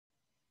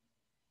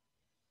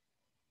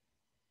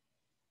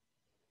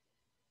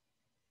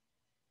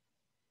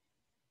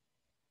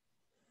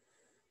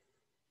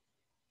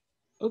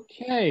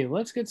Okay,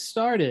 let's get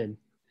started.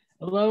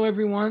 Hello,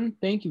 everyone.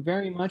 Thank you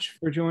very much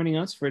for joining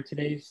us for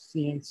today's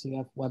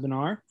CNCF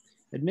webinar,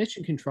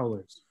 Admission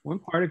Controllers, one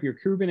part of your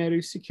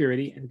Kubernetes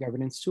security and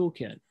governance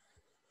toolkit.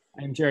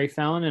 I'm Jerry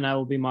Fallon, and I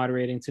will be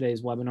moderating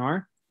today's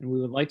webinar. And we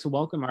would like to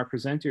welcome our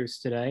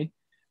presenters today,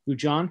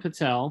 Gunjan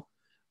Patel,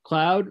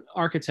 Cloud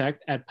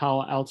Architect at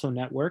Palo Alto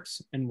Networks,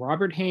 and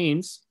Robert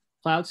Haynes,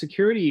 Cloud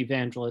Security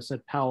Evangelist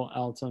at Palo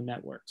Alto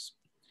Networks.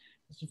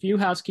 Just a few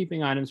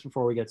housekeeping items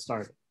before we get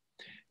started.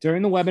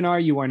 During the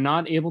webinar, you are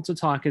not able to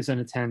talk as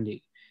an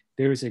attendee.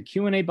 There is a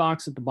Q&A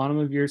box at the bottom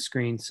of your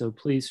screen, so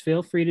please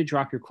feel free to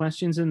drop your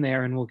questions in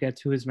there and we'll get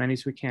to as many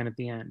as we can at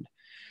the end.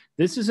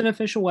 This is an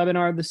official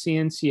webinar of the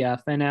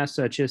CNCF and as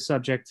such is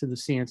subject to the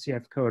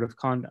CNCF Code of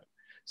Conduct.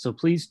 So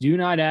please do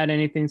not add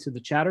anything to the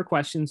chat or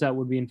questions that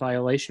would be in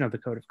violation of the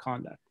Code of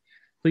Conduct.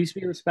 Please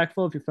be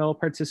respectful of your fellow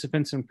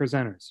participants and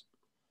presenters.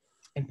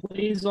 And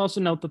please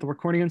also note that the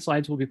recording and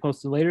slides will be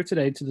posted later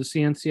today to the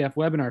CNCF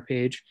webinar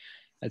page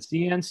at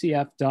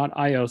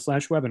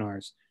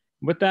cncf.io/webinars.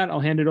 With that, I'll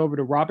hand it over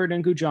to Robert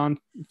and Gunjan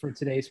for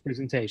today's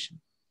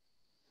presentation.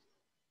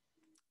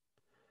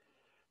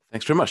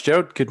 Thanks very much,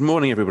 Gerald. Good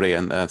morning, everybody,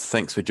 and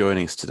thanks for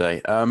joining us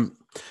today.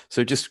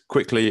 So just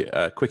quickly,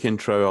 a quick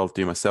intro, I'll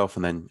do myself,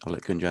 and then I'll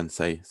let Gunjan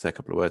say a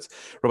couple of words.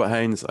 Robert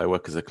Haynes, I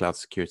work as a cloud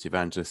security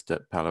evangelist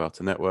at Palo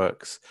Alto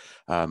Networks.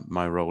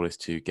 My role is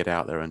to get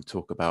out there and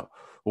talk about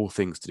all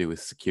things to do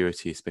with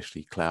security,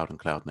 especially cloud and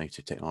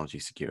cloud-native technology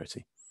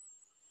security.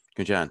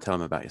 Gunjan, tell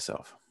them about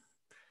yourself.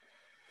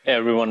 Hey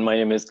everyone, my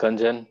name is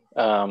Gunjan.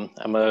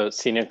 I'm a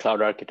senior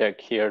cloud architect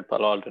here at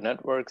Palo Alto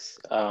Networks.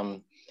 I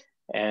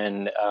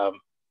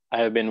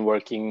have been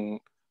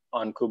working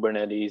on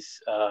Kubernetes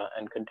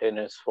and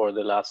containers for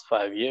the last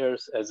 5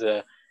 years as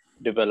a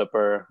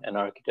developer and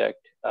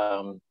architect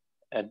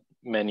at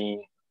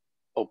many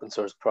open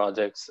source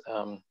projects,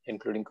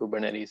 including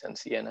Kubernetes and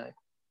CNI.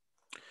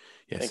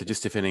 Yeah, so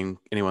just if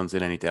anyone's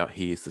in any doubt,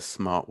 he is the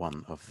smart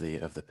one of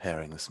the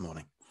pairing this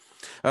morning.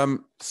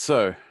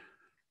 So,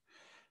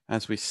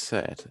 as we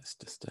said, let's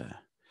just,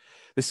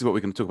 this is what we're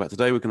going to talk about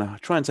today. We're going to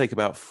try and take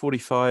about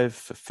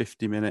 45 to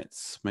 50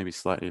 minutes, maybe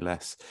slightly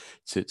less,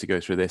 to go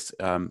through this.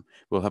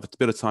 We'll have a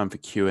bit of time for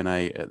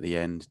Q&A at the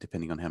end,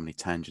 depending on how many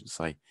tangents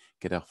I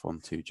get off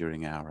onto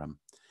during our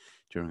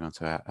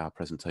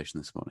presentation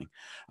this morning.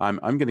 I'm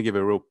going to give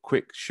a real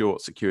quick,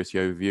 short security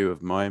overview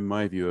of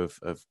my view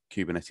of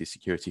Kubernetes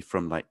security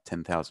from like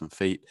 10,000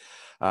 feet.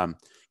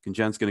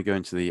 Gunjan's going to go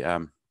into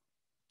the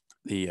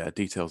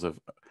details of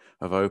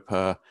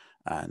OPA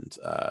and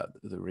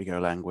the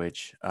Rego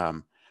language.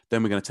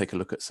 Then we're going to take a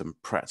look at some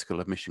practical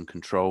admission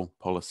control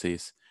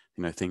policies,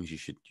 things you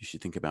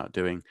should think about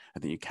doing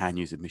and that you can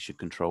use admission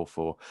control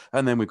for.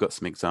 And then we've got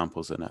some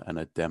examples and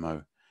a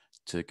demo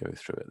to go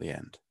through at the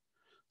end.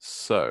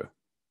 So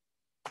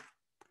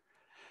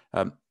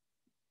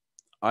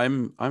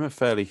I'm a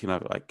fairly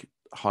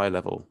high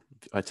level.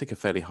 I take a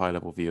fairly high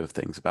level view of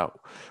things about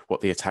what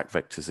the attack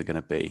vectors are going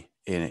to be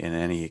in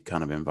any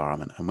kind of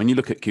environment. And when you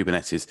look at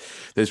Kubernetes,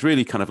 there's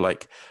really kind of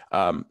like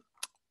 4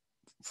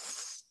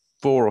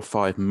 or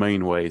 5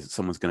 main ways that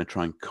someone's going to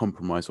try and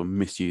compromise or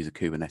misuse a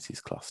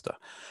Kubernetes cluster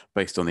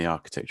based on the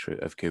architecture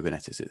of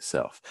Kubernetes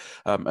itself.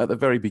 At the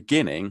very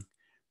beginning,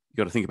 you've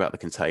got to think about the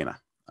container.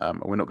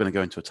 We're not going to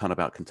go into a ton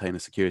about container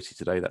security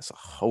today. That's a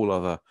whole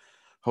other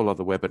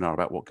webinar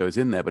about what goes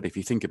in there. But if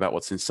you think about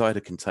what's inside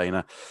a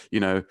container,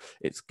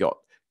 it's got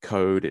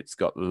code, it's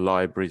got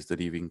libraries that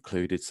you've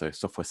included. So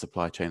software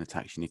supply chain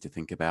attacks you need to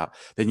think about.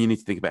 Then you need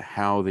to think about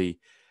how the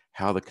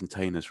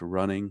container's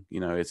running.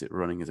 Is it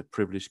running as a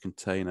privileged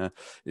container?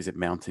 Is it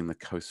mounting the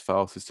host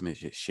file system?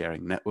 Is it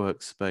sharing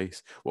network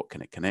space? What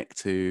can it connect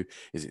to?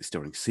 Is it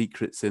storing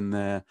secrets in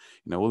there?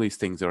 All these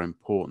things are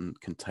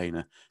important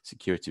container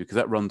security because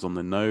that runs on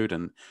the node,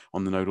 and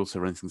on the node also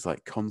runs things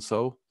like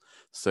console.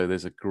 So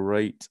there's a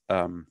great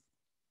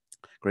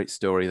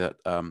story that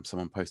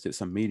someone posted,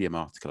 some Medium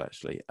article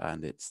actually,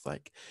 and it's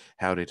like,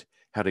 how did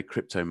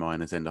crypto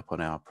miners end up on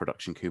our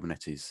production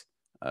Kubernetes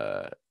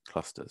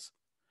clusters?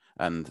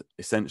 And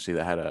essentially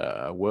they had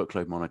a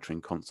workload monitoring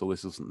console.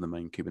 This wasn't the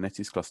main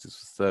Kubernetes cluster, this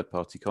was a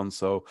third-party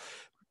console,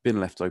 been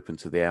left open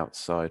to the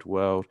outside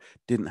world,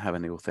 didn't have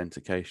any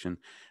authentication,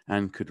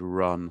 and could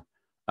run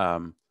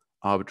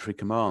arbitrary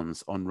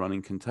commands on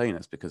running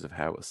containers because of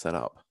how it was set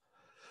up.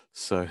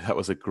 So that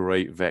was a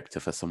great vector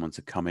for someone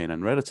to come in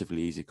and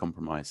relatively easy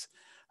compromise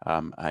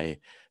a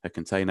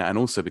container. And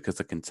also because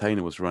the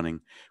container was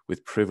running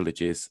with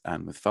privileges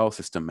and with file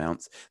system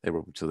mounts, they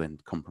were able to then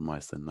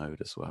compromise the node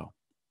as well.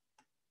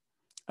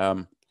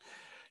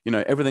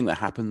 Everything that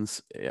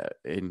happens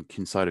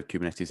inside of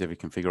Kubernetes, every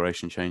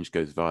configuration change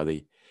goes via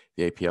the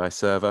API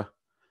server.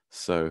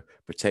 So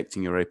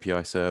protecting your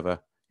API server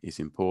is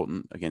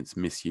important against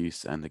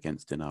misuse and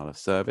against denial of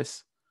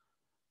service.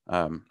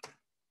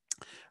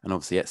 And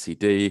obviously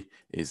etcd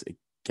is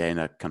again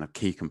a kind of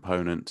key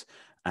component,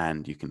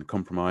 and you can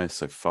compromise,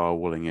 so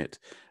firewalling it.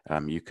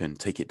 You can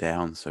take it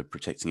down, so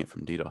protecting it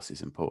from DDoS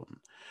is important.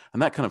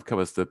 And that kind of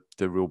covers the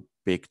real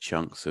big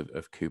chunks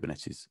of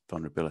Kubernetes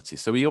vulnerabilities.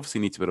 So we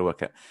obviously need to be able to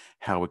work out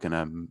how we're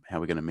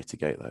gonna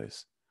mitigate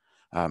those.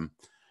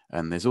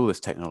 And there's all this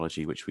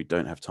technology which we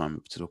don't have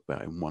time to talk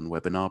about in one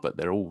webinar, but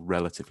they're all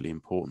relatively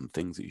important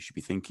things that you should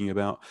be thinking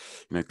about.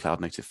 You know,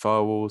 cloud native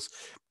firewalls,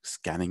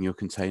 scanning your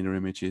container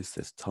images.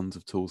 There's tons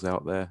of tools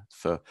out there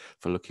for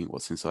looking at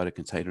what's inside a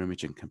container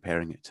image and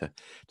comparing it to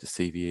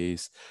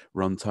CVEs.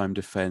 Runtime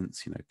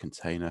defense, you know,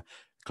 container,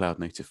 cloud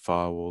native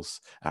firewalls,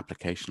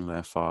 application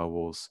layer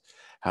firewalls.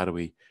 How do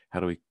we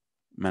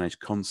manage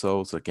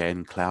consoles?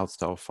 Again, cloud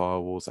style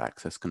firewalls,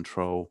 access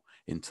control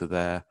into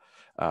there.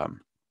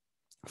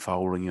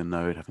 Firewalling your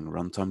node, having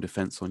runtime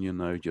defense on your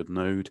node. Your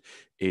node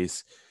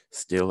is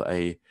still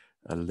a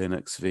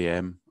Linux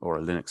VM or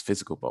a Linux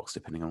physical box,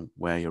 depending on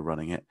where you're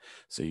running it.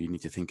 So you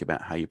need to think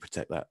about how you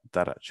protect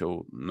that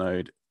actual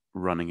node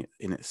running it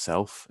in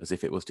itself, as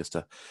if it was just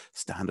a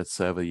standard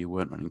server you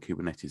weren't running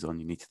Kubernetes on.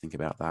 You need to think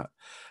about that.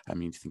 You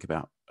need to think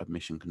about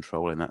admission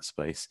control in that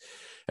space.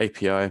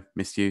 API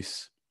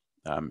misuse.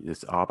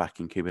 There's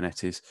RBAC in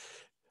Kubernetes.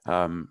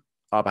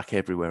 RBAC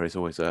everywhere is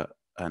always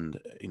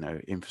and you know,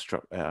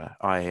 infrastructure,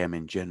 IAM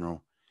in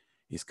general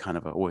is kind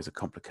of always a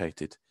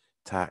complicated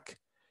tack.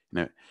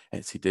 You know,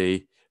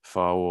 etcd,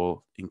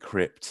 firewall,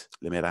 encrypt,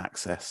 limit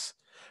access.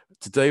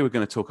 Today we're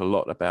going to talk a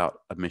lot about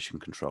admission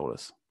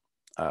controllers.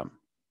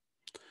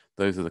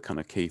 Those are the kind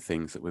of key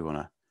things that we want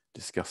to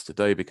discuss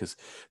today, because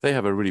they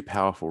have a really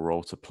powerful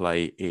role to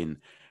play in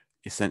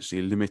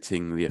essentially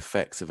limiting the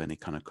effects of any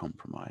kind of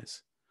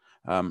compromise.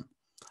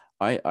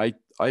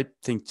 I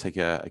think, take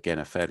again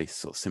a fairly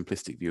sort of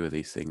simplistic view of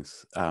these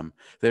things. I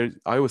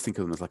always think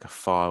of them as like a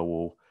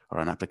firewall or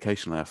an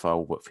application layer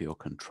firewall, but for your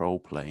control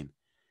plane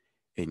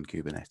in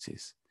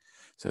Kubernetes.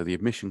 So the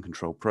admission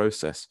control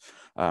process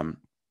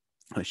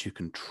lets you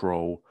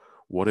control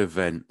what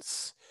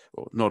events,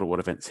 or not what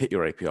events hit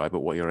your API, but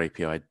what your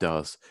API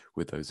does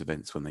with those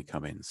events when they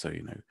come in. So,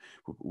 you know,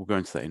 we'll go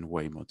into that in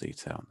way more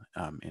detail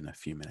in a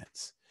few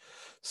minutes.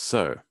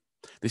 So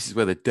this is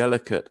where the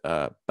delicate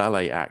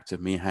ballet act of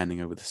me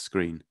handing over the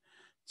screen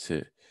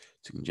to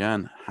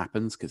Gunjan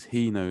happens, because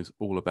he knows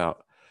all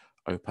about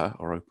OPA,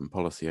 or Open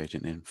Policy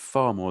Agent, in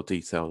far more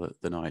detail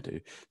than I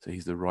do. So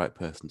he's the right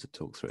person to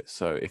talk through it.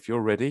 So if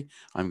you're ready,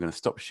 I'm going to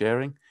stop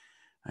sharing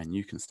and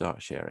you can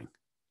start sharing.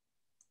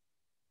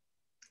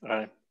 All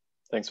right.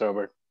 Thanks,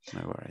 Robert.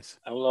 No worries.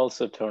 I will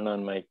also turn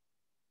on my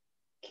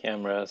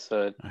camera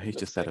so he's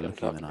just better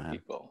looking than I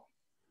am.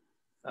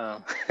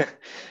 All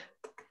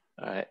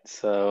right.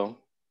 So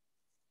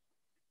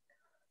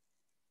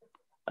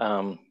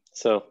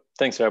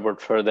thanks,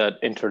 Robert, for that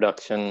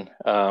introduction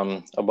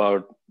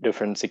about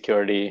different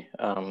security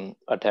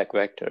attack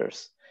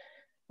vectors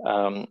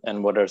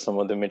and what are some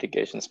of the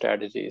mitigation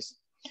strategies.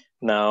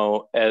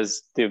 Now,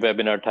 as the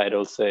webinar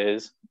title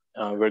says,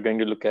 we're going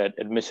to look at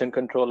admission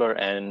controller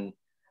and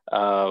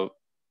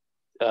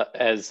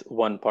as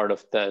one part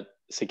of that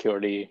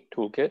security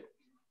toolkit.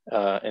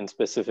 In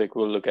specific,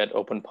 we'll look at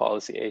Open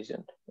Policy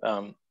Agent,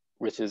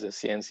 which is a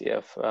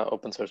CNCF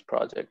open source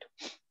project.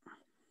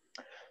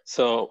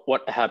 So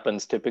what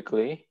happens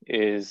typically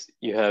is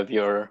you have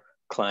your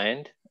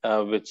client,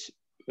 which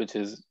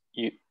is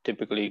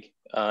typically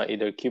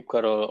either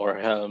kubectl or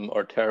Helm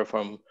or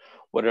Terraform,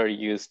 what are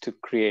used to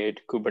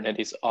create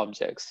Kubernetes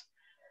objects.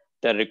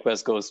 That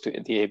request goes to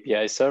the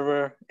API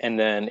server, and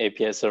then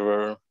API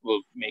server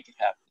will make it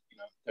happen. You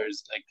know,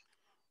 there's like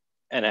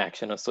an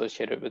action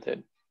associated with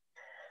it.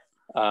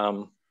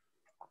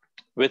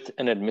 With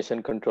an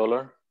admission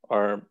controller,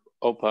 or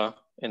OPA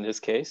in this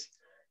case,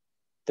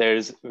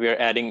 we're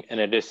adding an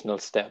additional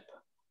step.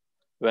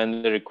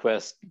 When the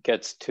request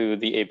gets to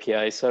the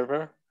API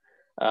server,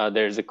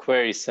 there's a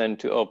query sent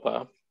to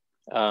OPA,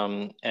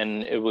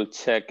 and it will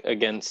check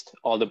against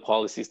all the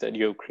policies that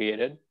you've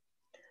created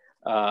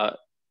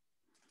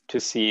to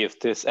see if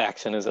this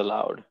action is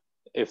allowed.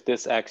 If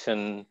this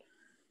action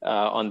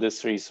on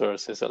this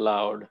resource is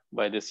allowed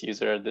by this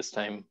user at this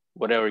time,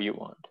 whatever you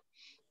want.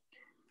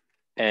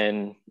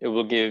 And it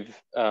will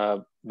give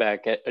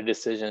back a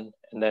decision.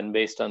 And then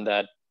based on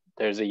that,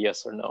 there's a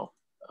yes or no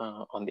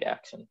on the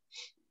action.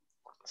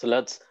 So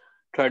let's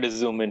try to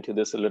zoom into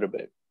this a little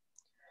bit.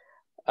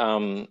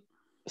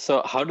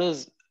 So how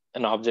does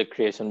an object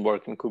creation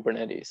work in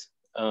Kubernetes?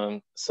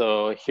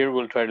 So here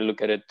we'll try to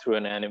look at it through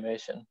an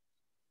animation.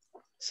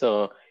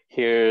 So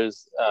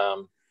here's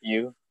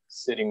you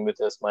sitting with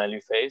a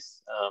smiley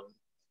face.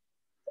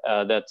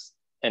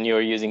 And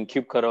you're using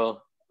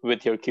kubectl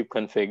with your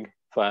kubeconfig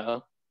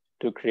file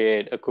to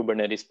create a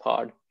Kubernetes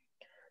pod.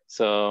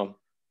 So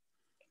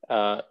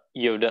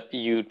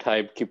you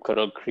type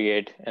kubectl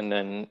create, and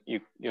then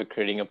you're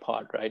creating a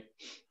pod, right?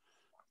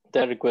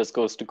 That request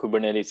goes to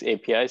Kubernetes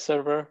API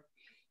server.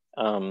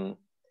 And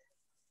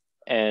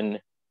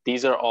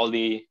these are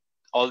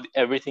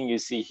everything you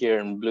see here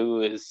in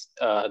blue is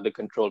the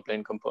control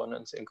plane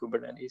components in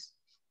Kubernetes.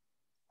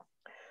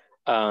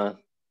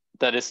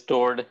 That is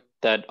stored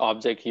that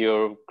object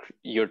you're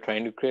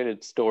trying to create,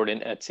 it's stored in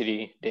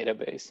etcd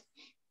database.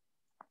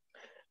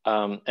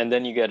 And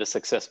then you get a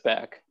success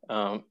back.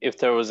 If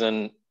there was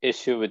an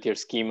issue with your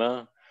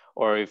schema,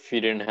 or if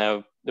you didn't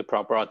have the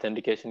proper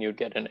authentication, you'd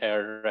get an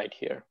error right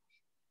here.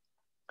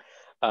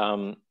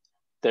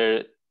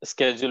 The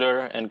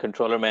scheduler and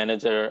controller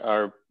manager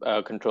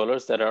are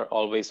controllers that are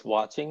always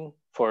watching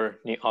for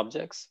new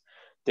objects.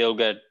 They'll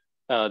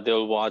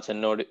watch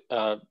and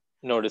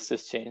notice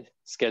this change.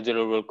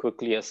 Scheduler will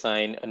quickly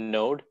assign a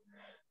node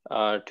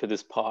to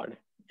this pod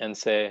and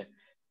say,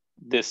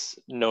 this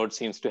node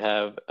seems to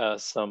have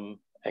some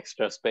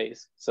extra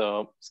space,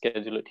 so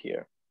schedule it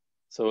here.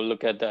 So we'll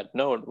look at that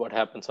node, what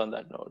happens on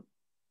that node.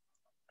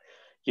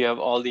 You have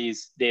all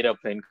these data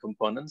plane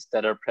components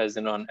that are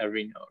present on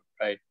every node,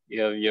 right?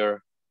 You have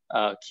your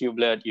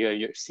kubelet, you have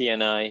your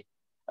CNI,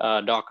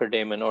 Docker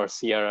daemon or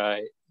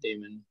CRI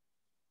daemon,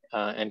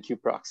 and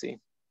kubeproxy.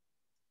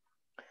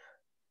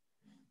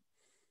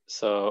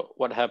 So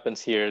what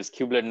happens here is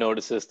kubelet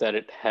notices that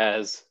it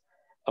has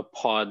a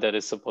pod that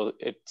it's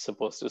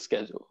supposed to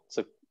schedule.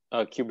 So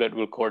kubelet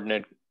will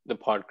coordinate the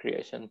pod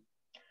creation.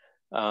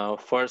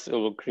 First, it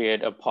will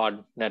create a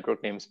pod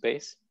network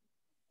namespace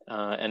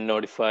and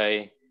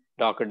notify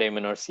Docker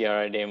daemon or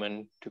CRI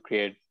daemon to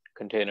create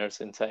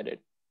containers inside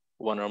it,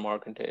 one or more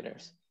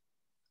containers.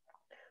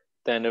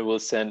 Then it will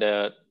send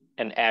an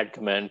add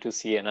command to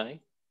CNI.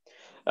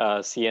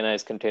 CNI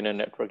is container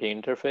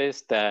networking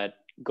interface that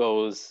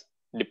goes,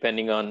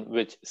 depending on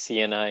which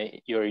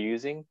CNI you're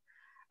using,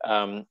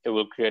 it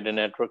will create a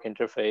network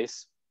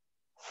interface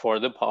for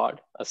the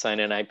pod, assign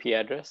an IP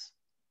address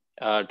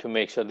to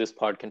make sure this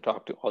pod can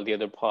talk to all the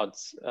other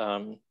pods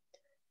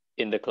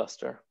in the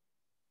cluster.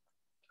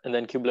 And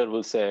then kubelet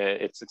will say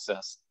it's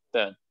success,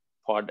 that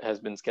pod has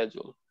been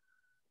scheduled.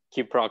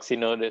 kubeproxy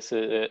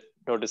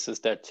notices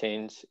that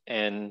change,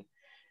 and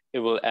it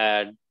will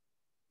add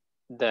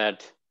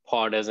that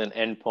pod as an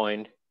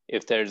endpoint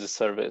if there's a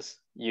service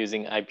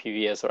using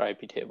IPVS or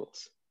IP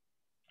tables.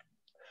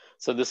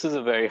 So this is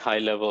a very high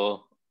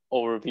level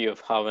overview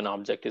of how an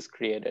object is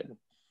created.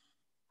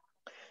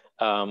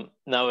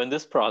 Now in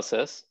this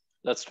process,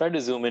 let's try to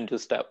zoom into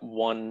step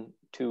 1,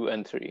 2,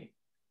 and 3.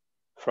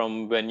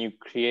 From when you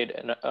create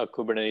a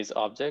Kubernetes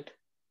object,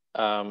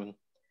 and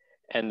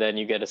then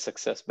you get a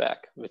success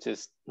back, which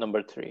is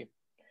number 3.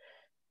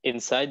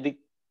 Inside the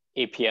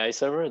API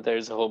server,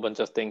 there's a whole bunch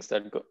of things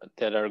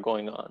that are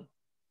going on.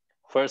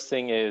 First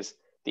thing is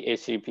the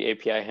HTTP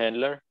API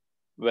handler.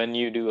 When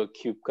you do a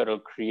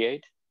kubectl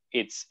create,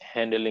 it's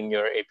handling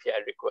your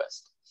API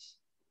request.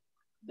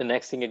 The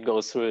next thing it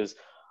goes through is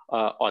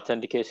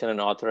authentication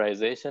and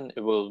authorization.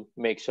 It will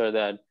make sure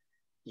that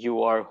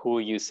you are who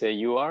you say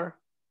you are.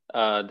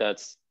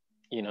 That's,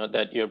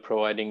 that you're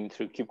providing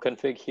through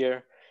kubeconfig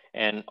here,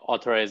 and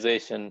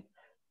authorization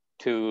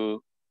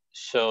to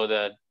show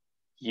that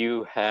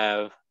you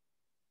have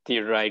the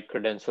right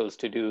credentials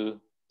to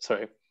do,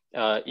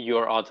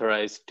 you're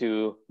authorized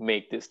to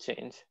make this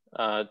change,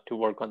 to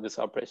work on this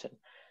operation.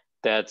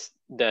 That's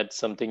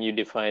something you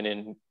define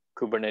in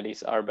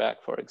Kubernetes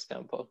RBAC, for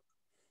example.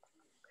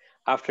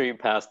 After you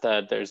pass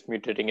that, there's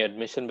mutating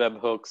admission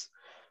webhooks,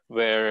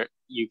 where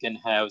you can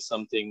have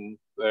something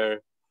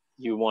where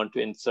you want to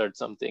insert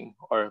something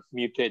or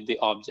mutate the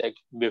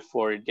object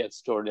before it gets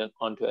stored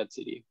onto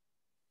etcd.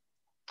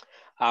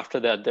 After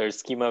that, there's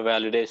schema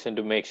validation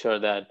to make sure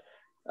that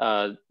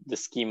the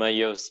schema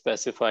you have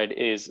specified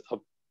is,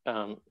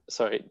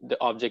 the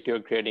object you're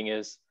creating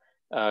is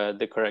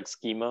the correct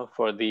schema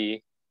for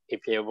the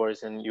API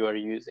version you are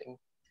using.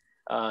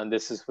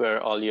 This is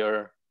where all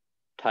your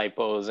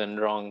typos and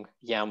wrong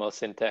YAML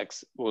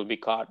syntax will be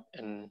caught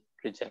and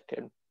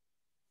rejected.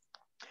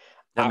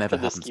 That never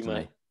happens to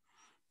me.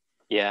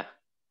 Yeah,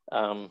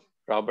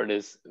 Robert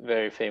is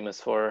very famous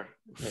for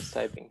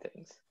mistyping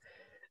things.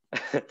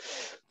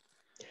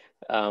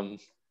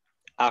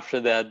 After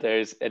that,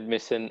 there's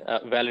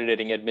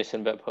validating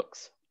admission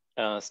webhooks,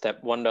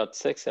 step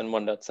 1.6 and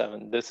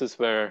 1.7. This is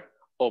where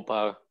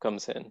OPA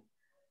comes in.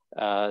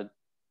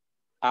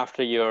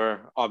 After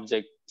your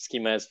object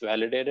schema is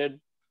validated,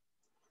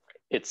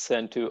 it's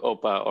sent to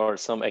OPA or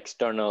some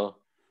external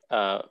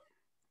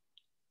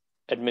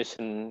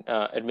admission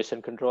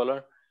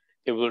controller.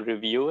 It will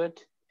review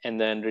it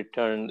and then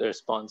return the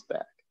response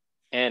back.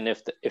 And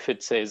if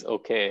it says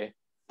okay,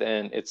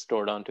 then it's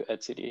stored onto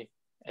etcd,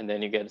 and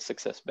then you get a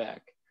success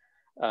back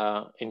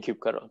in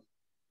kubectl.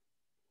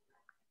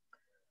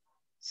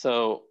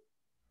 So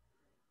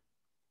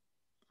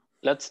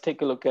let's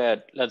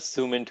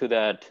zoom into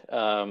that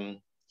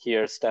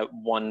here, step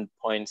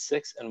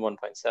 1.6 and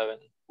 1.7.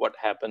 What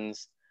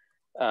happens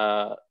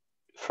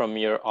from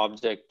your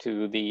object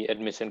to the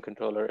admission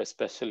controller,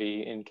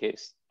 especially in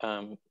case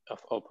of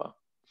OPA.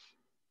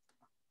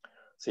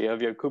 So you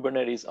have your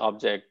Kubernetes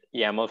object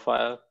YAML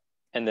file,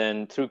 and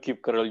then through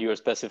kubectl, you're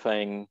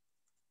specifying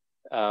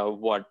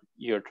what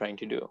you're trying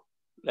to do.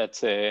 Let's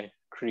say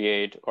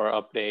create or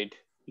update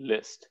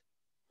list,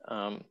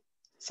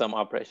 some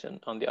operation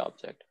on the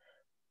object.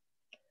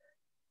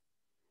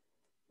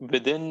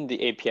 Within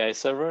the API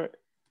server,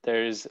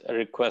 there's a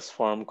request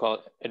form called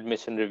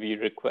admission review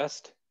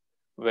request,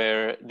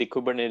 where the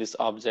Kubernetes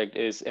object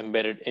is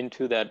embedded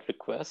into that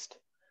request.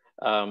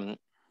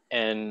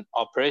 An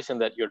operation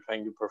that you're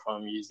trying to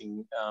perform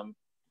using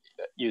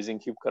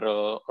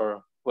kubectl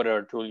or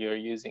whatever tool you're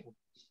using,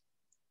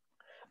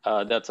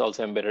 that's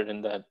also embedded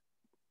in that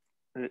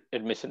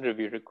admission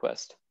review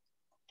request.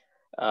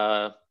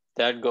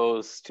 That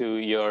goes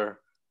to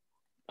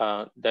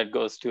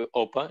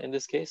OPA in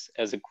this case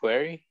as a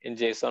query in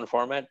JSON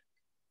format.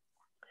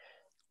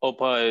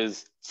 OPA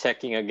is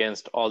checking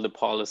against all the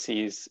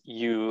policies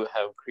you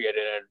have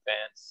created in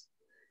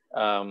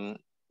advance.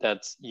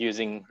 That's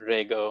using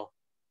Rego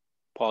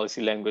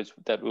policy language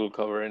that we'll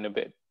cover in a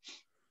bit.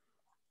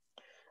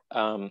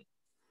 And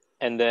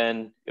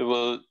then it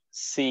will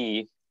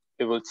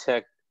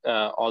check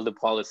all the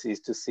policies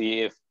to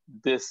see if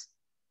this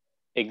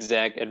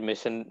exact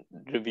admission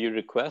review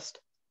request,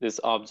 this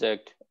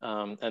object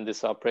and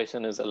this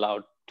operation is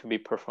allowed to be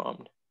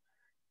performed.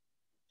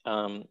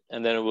 And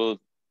then it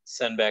will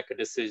send back a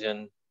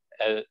decision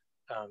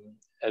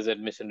as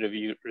admission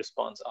review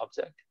response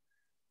object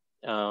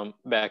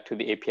back to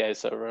the API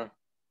server.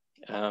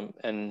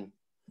 And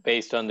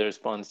based on the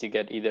response, you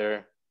get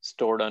either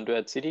stored onto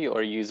etcd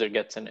or user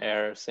gets an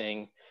error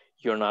saying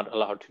you're not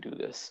allowed to do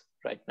this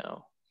right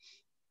now.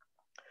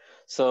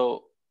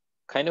 So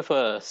kind of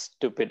a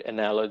stupid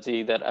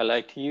analogy that I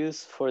like to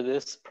use for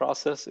this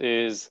process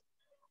is,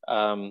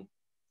 when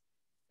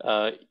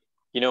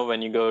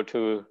you go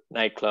to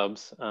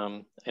nightclubs,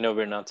 I know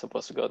we're not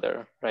supposed to go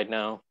there right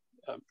now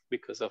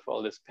because of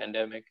all this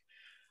pandemic,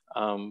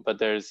 but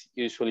there's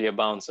usually a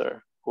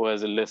bouncer who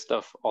has a list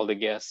of all the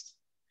guests,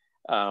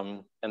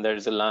 and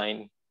there's a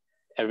line.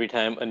 Every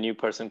time a new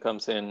person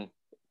comes in,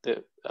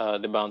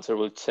 the bouncer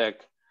will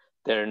check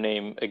their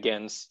name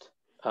against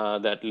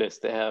that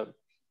list they have.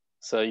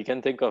 So you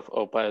can think of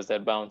OPA as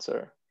that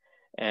bouncer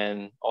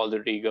and all the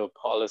Rego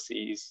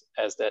policies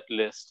as that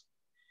list,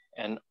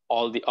 and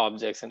all the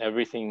objects and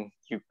everything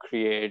you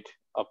create,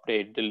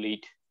 update,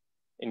 delete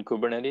in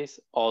Kubernetes,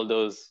 all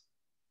those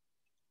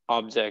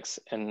objects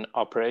and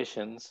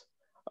operations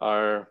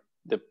are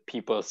the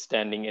people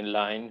standing in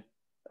line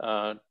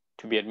to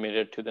be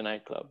admitted to the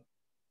nightclub.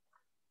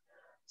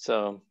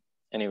 So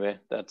anyway,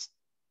 that's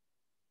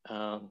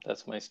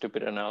my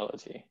stupid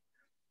analogy.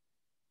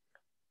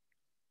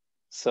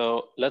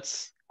 So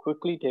let's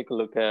quickly take a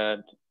look at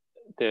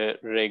the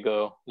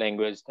Rego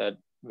language that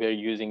we're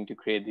using to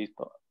create these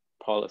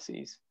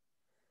policies.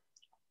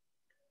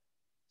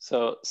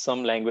 So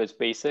some language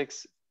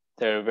basics,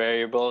 there are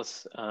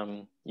variables.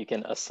 You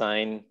can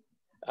assign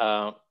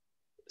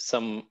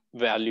some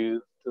value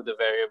to the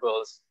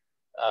variables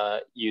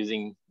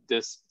using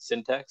this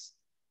syntax.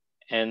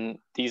 And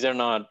these are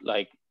not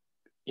like,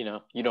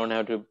 you don't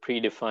have to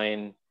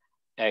predefine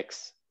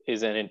X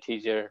is an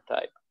integer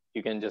type.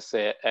 You can just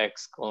say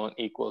X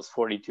equals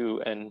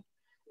 42 and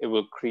it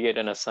will create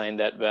and assign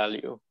that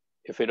value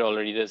if it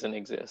already doesn't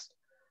exist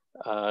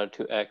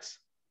to X.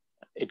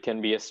 It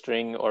can be a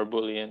string or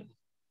Boolean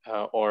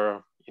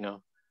or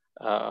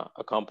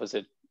a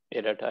composite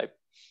data type.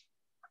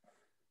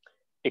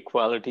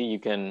 Equality, you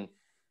can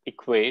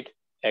equate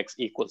X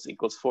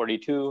equals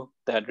 42,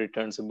 that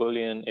returns a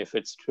Boolean if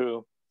it's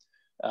true.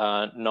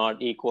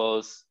 Not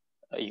equals,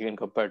 you can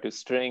compare to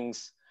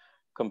strings,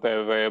 compare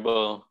a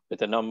variable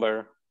with a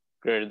number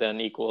greater than,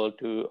 equal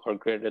to, or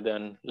greater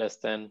than, less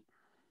than.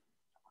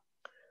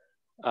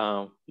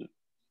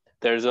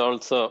 There's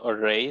also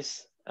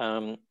arrays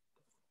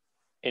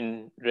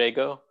in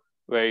Rego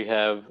where you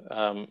have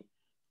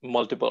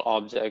multiple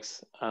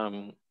objects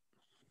and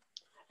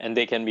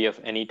they can be of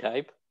any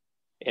type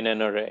in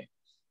an array.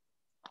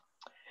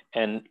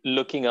 And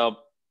looking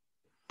up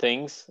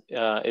things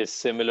is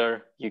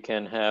similar. You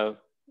can have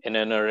in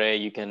an array,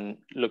 you can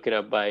look it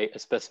up by a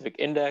specific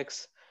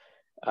index,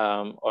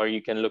 or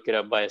you can look it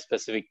up by a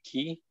specific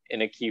key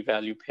in a key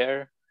value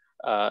pair.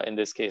 In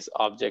this case,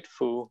 object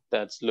foo,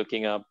 that's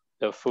looking up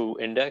the foo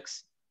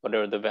index,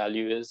 whatever the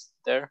value is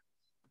there.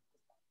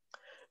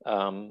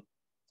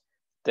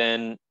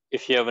 Then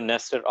if you have a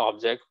nested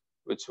object,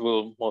 which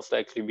will most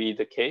likely be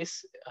the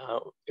case,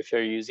 if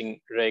you're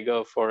using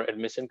Rego for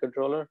admission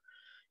controller,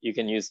 you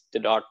can use the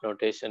dot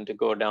notation to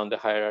go down the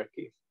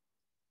hierarchy.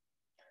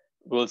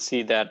 We'll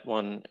see that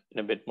one in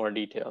a bit more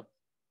detail.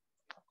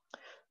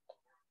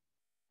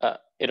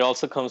 It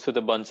also comes with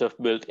a bunch of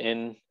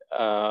built-in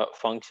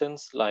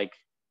functions, like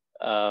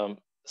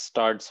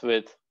starts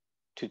with,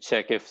 to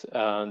check if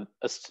a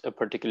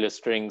particular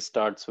string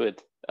starts with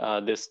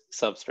this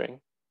substring,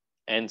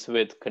 ends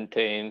with,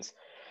 contains,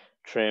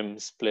 trim,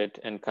 split,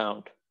 and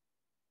count.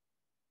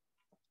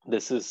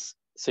 This is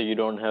so you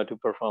don't have to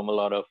perform a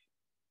lot of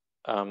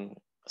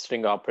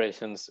string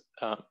operations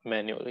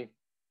manually.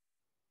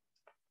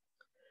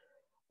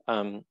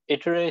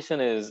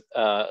 Iteration is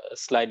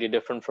slightly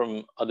different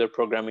from other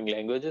programming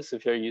languages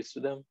if you're used to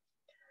them.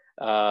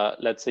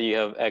 Let's say you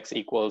have X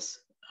equals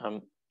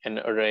an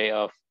array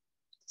of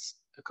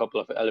a couple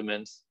of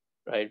elements,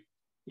 right?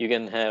 You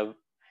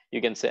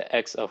can say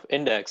X of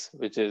index,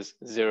 which is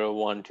 0,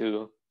 1,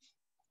 2,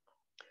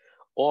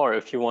 Or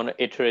if you want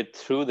to iterate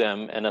through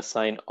them and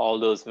assign all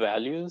those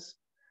values,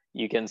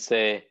 you can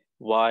say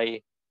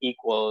y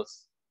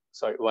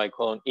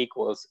colon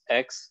equals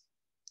x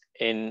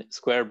in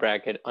square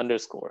bracket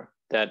underscore.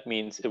 That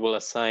means it will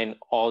assign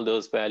all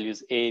those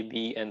values a,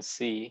 b, and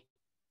c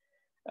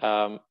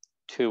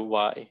to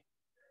y.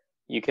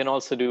 You can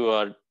also do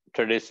a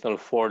traditional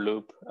for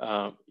loop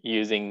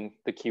using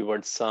the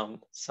keyword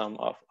sum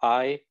of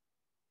I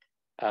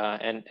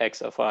and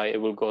x of I. It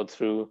will go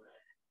through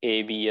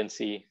a, b, and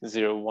c,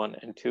 0, 1,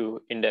 and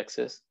 2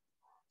 indexes,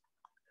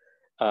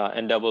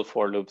 and double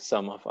for loop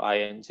sum of I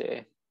and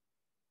j.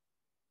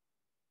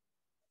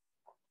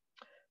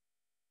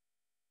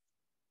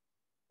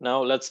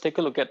 Now let's take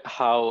a look at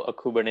how a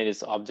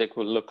Kubernetes object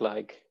will look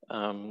like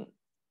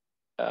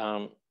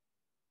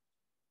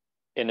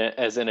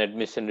as an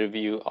admission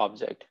review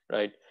object,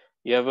 right?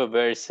 You have a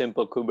very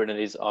simple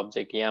Kubernetes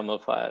object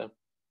YAML file.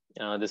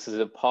 This is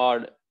a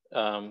pod,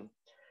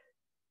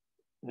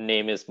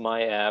 name is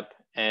my app,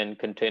 and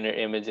container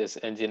image is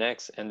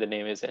Nginx, and the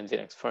name is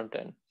Nginx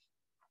frontend.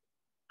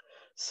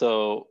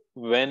 So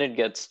when it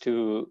gets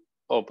to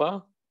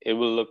OPA, it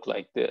will look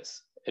like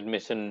this: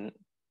 admission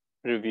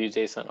review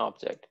JSON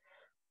object.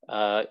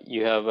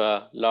 You have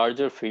a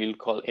larger field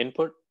called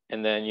input,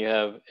 and then you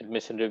have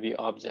admission review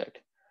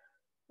object.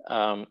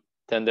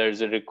 Then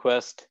there's a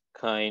request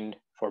kind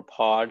for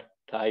pod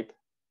type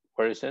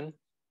version,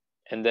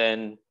 and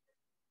then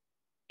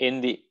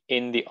in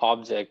the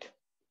object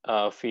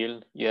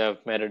field you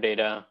have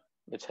metadata,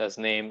 which has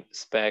name,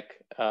 spec,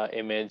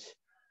 image,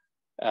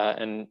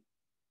 and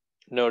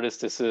notice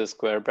this is a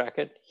square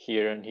bracket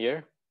here and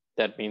here.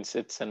 That means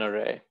it's an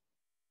array.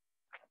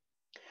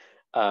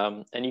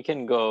 And you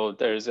can go,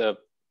 there's a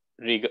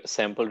Rego,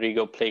 sample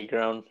Rego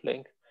playground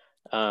link.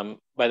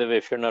 By the way,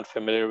 if you're not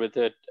familiar with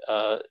it,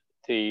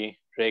 the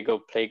Rego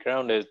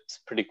playground is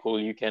pretty cool.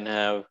 You can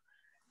have,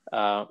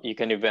 you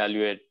can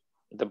evaluate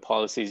the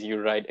policies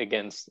you write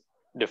against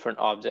different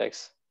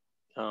objects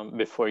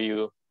before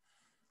you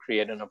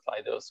create and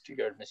apply those to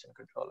your admission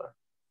controller.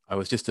 I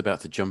was just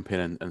about to jump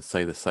in and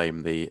say the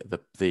same.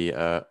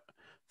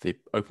 The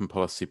open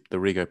policy, the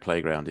Rego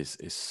playground is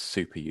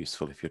super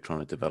useful if you're trying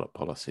to develop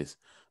policies,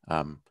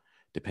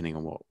 depending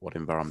on what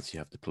environments you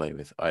have to play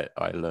with. I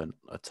learned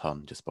a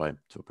ton just by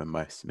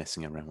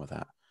messing around with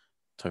that.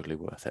 Totally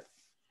worth it.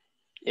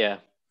 Yeah,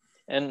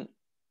 and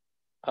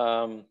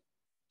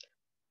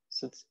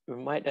since we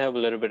might have a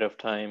little bit of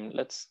time,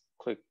 let's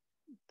click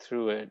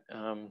through it.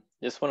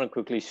 Just want to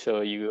quickly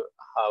show you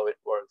how it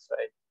works,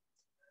 right?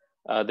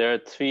 There are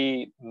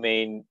three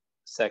main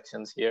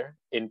sections here: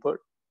 input,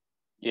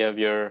 you have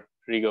your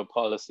Rego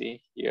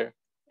policy here,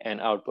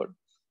 and output.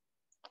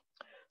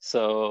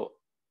 So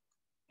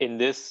in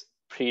this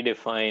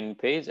predefined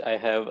page, I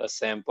have a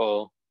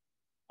sample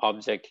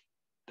object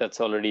that's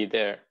already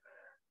there,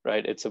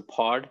 right? It's a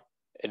pod,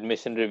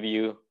 admission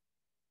review,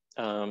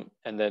 and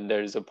then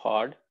there's a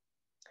pod,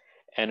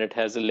 and it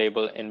has a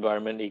label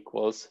environment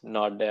equals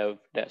not dev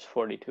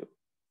 -42.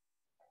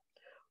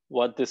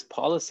 What this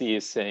policy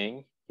is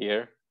saying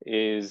here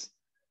is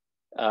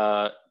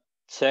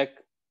check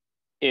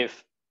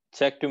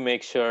to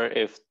make sure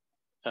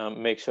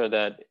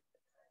that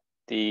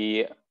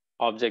the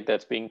object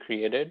that's being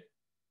created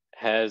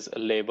has a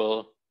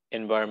label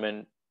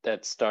environment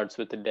that starts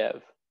with the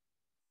dev.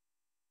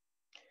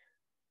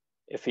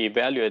 If we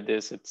evaluate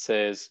this, it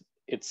says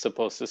it's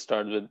supposed to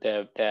start with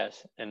dev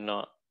dash and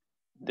not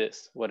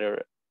this,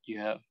 whatever you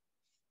have.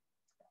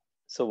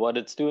 So what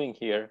it's doing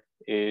here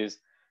is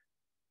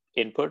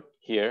input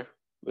here,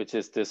 which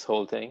is this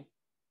whole thing,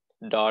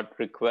 dot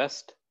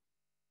request.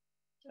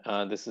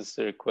 This is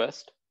the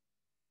request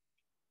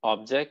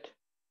object,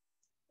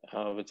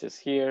 which is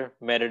here,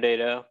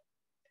 metadata,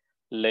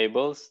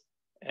 labels,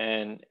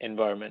 and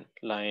environment,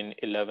 line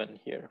 11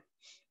 here.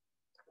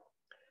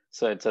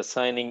 So it's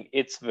assigning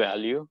its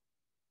value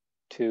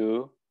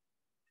to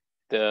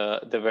the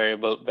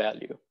variable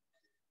value.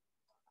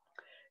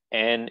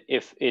 And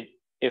if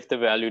the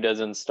value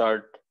doesn't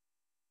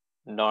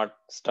not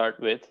start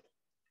with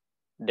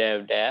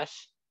dev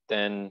dash,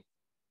 then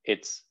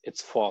it's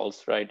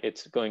false, right?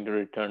 It's going to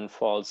return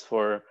false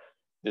for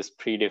this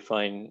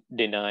predefined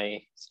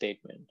deny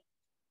statement.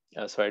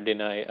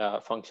 Deny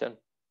function.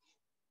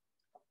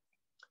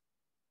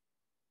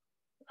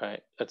 All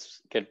right,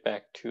 let's get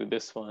back to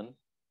this one.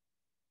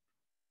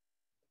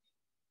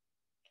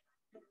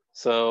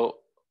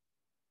 So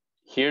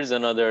here's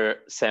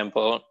another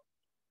sample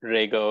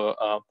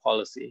Rego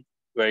policy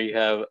where you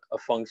have a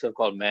function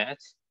called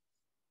match,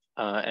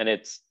 and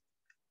it's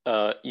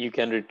you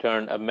can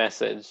return a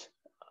message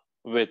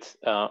with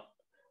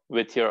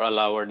your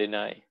allow or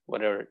deny,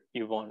 whatever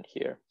you want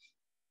here.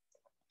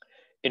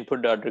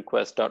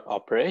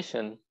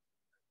 Input.request.operation.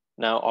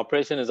 Now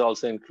operation is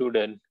also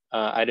included.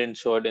 I didn't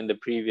show it in the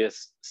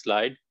previous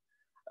slide,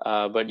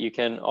 but you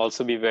can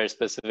also be very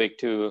specific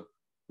to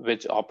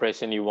which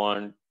operation you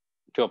want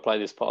to apply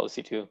this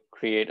policy to: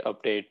 create,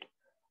 update,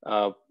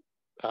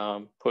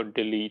 put,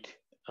 delete,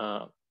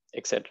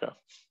 etc.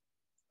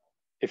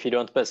 If you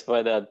don't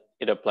specify that,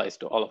 it applies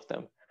to all of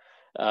them.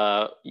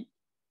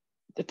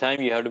 The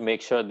time you have to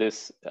make sure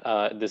this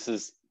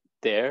is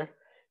there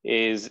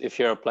is if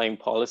you're applying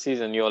policies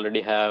and you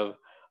already have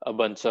a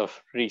bunch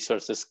of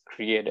resources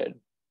created.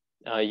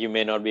 You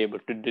may not be able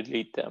to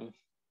delete them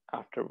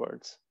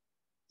afterwards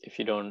if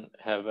you don't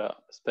have a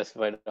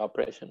specified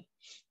operation.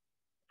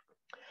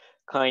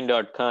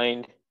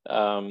 Kind.kind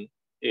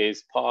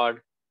is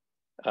pod,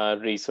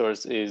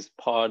 resource is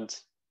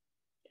pods,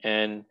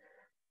 and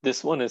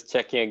this one is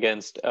checking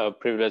against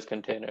privileged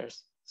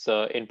containers.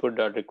 So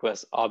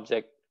input.request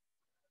object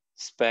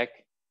spec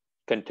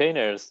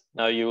containers.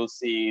 Now you will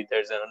see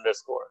there's an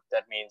underscore.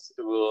 That means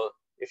it will,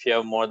 if you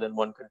have more than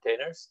one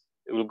containers,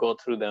 it will go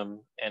through them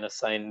and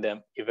assign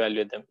them,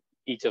 evaluate them,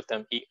 each of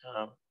them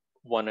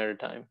one at a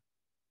time.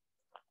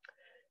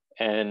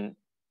 And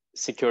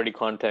security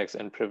context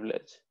and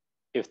privilege.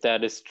 If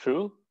that is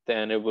true,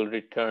 then it will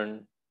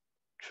return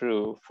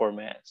true for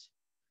match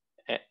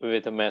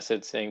with a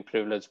message saying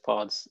privilege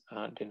pods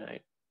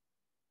denied.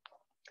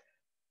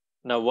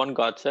 Now, one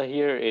gotcha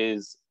here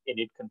is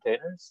init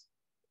containers.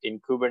 In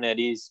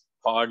Kubernetes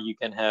pod, you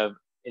can have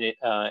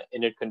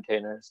init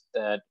containers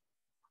that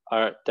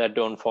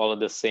don't follow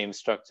the same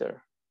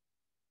structure.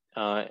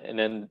 And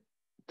then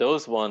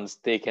those ones,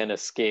 they can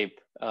escape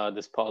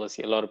this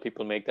policy. A lot of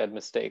people make that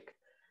mistake.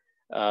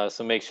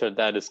 So make sure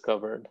that is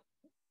covered.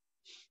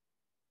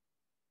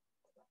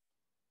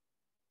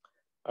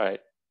 All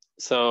right,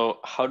 so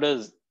how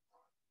does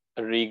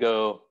a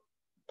Rego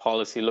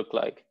policy look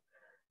like?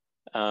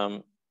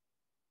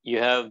 You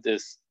have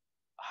this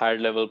higher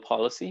level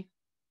policy,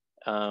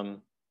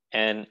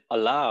 and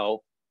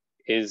allow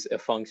is a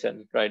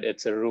function, right?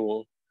 It's a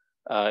rule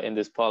in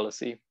this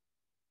policy.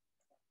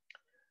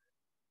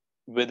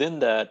 Within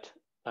that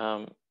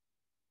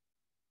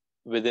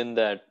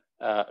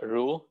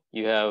rule,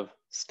 you have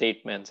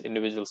statements,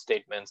 individual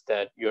statements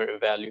that you're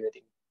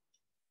evaluating.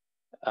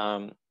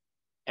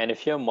 And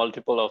if you have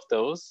multiple of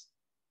those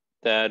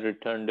that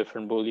return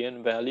different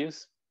Boolean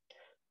values,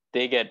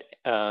 they get,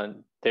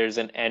 there's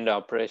an AND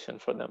operation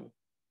for them.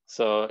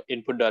 So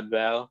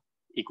input.val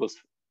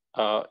equals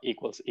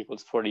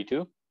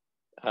 42,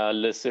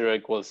 list 0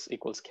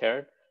 equals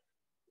char.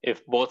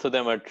 If both of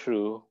them are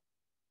true,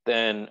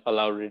 then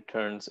allow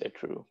returns a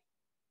true.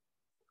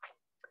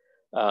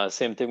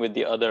 Same thing with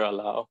the other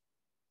allow,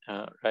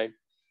 right?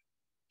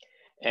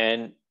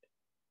 And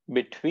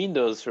between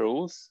those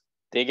rules,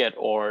 they get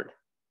ORed.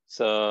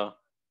 So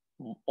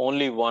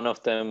only one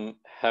of them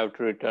have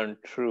to return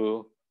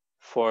true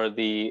for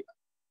the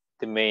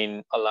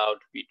main allow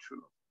to be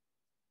true,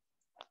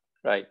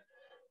 right?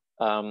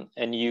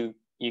 And you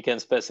can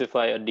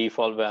specify a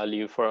default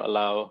value for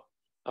allow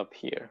up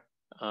here,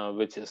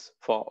 which is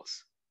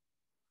false.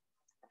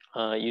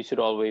 You should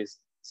always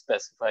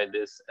specify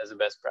this as a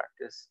best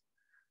practice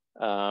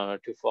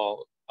to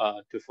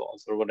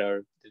false or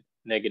whatever the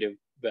negative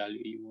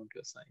value you want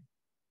to assign.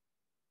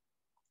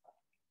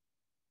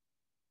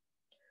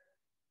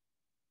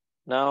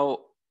 Now,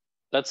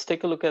 let's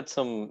take a look at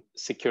some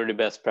security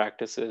best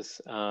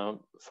practices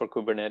for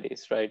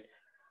Kubernetes, right?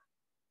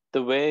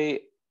 The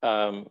way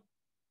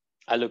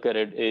I look at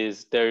it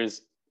is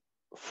there's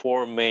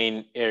 4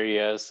 main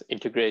areas,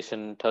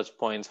 integration touch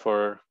points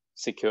for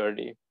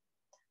security.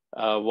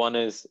 One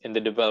is in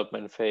the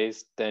development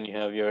phase, then you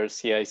have your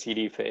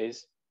CI/CD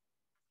phase,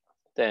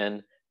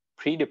 then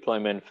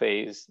pre-deployment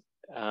phase,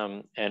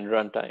 and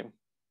runtime.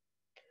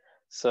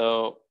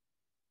 So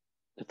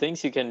the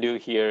things you can do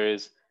here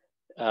is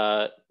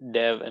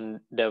dev and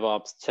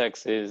DevOps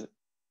checks is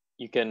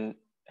you can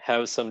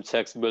have some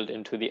checks built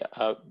into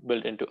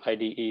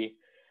IDE,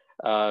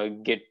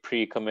 git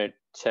pre-commit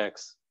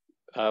checks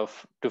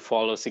to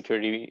follow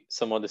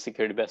some of the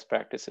security best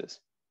practices.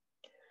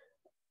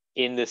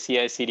 In the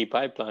CI/CD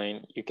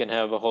pipeline, you can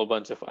have a whole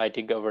bunch of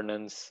IT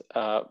governance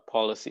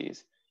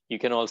policies. You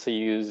can also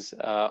use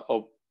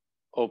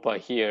OPA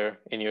here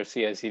in your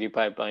CI/CD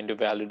pipeline to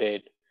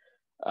validate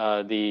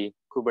the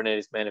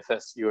Kubernetes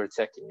manifest you are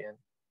checking in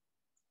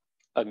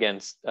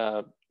against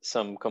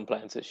some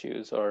compliance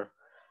issues or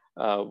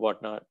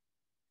whatnot.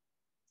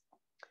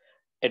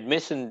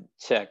 Admission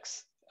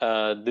checks.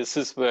 This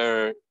is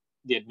where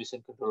the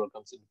admission controller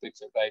comes into the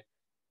picture, right?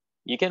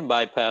 You can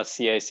bypass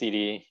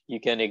CI/CD. You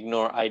can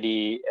ignore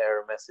IDE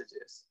error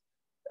messages.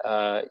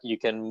 You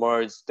can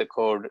merge the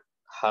code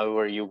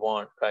however you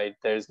want, right?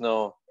 There's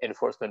no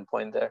enforcement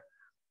point there.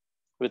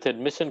 With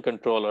admission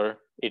controller,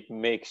 it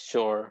makes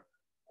sure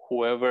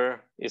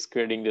whoever is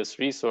creating this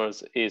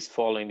resource is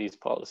following these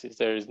policies.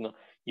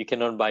 You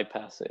cannot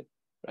bypass it,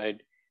 right?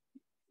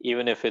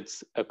 Even if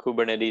it's a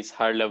Kubernetes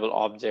higher level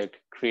object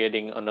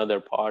creating another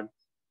pod,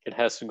 it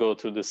has to go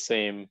through the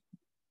same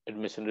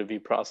admission review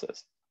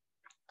process.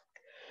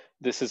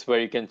 This is where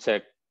you can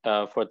check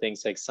for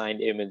things like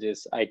signed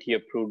images, IT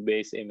approved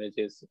base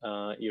images,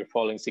 you're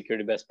following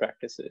security best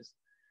practices,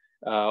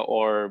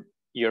 or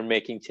you're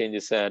making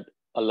changes at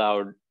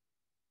allowed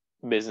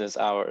business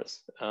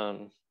hours.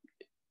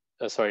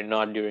 Sorry,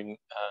 not during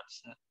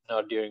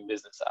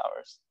business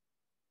hours.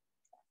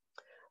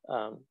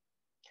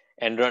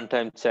 And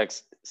runtime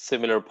checks,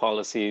 similar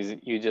policies,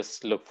 you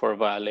just look for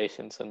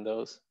violations in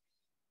those.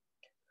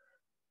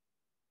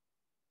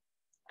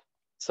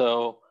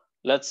 So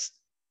let's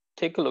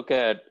take a look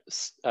at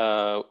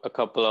a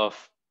couple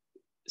of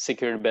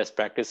security best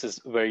practices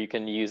where you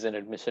can use an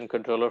admission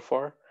controller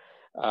for.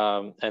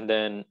 And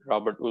then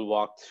Robert will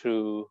walk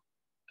through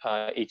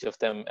each of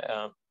them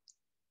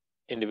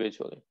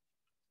individually.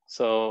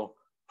 So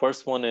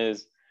first one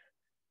is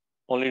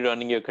only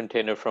running your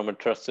container from a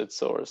trusted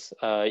source.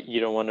 You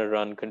don't want to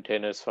run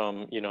containers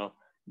from,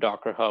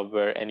 Docker Hub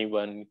where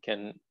anyone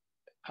can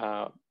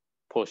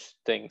push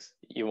things.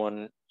 You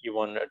want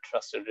a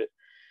trusted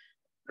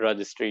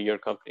registry, your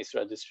company's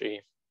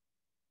registry.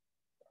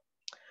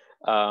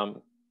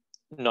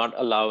 Not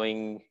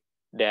allowing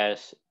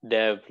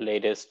 -dev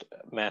latest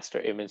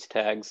master image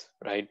tags,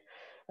 right?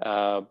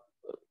 A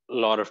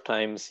lot of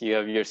times you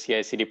have your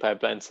CI/CD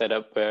pipeline set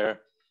up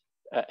where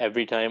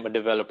every time a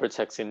developer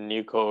checks in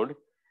new code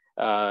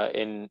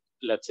in,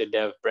 let's say,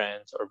 dev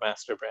branch or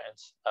master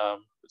branch,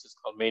 which is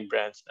called main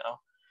branch now,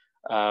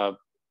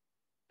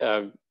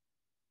 a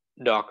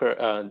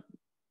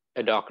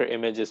Docker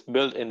image is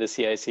built in the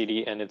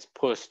CI/CD and it's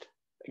pushed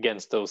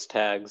against those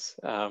tags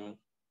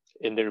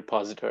in the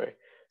repository.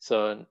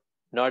 So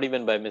not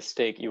even by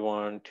mistake you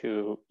want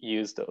to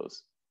use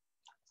those.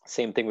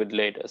 Same thing with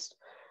latest.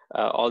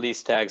 All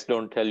these tags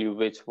don't tell you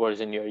which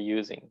version you're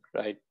using,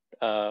 right?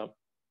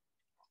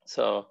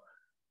 So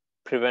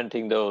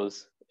preventing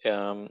those,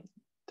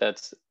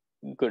 that's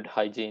good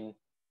hygiene.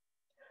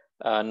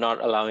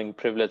 Not allowing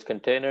privileged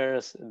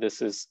containers.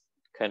 This is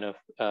kind of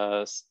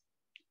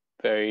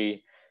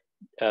very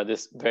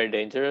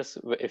dangerous.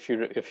 If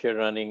you're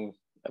running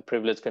a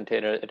privileged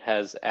container, it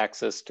has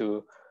access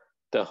to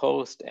the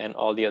host and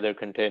all the other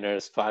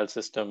containers, file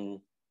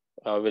system,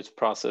 which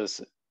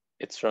process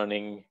it's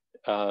running,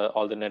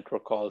 all the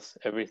network calls,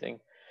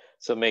 everything.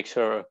 So make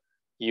sure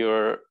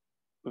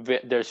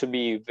there should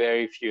be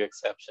very few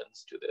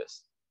exceptions to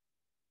this.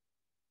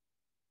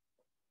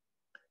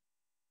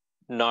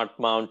 Not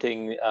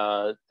mounting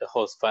the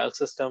host file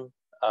system,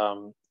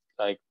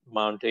 like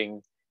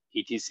mounting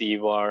etc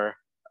var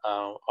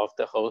of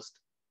the host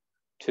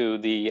to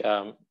the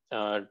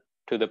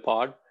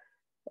pod.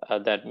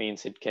 That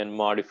means it can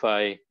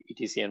modify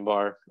etc and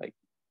var, like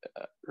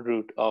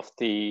root of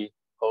the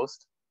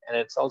host. And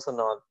it's also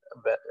not a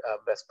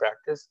best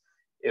practice.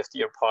 If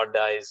your pod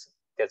dies,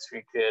 gets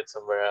recreated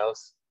somewhere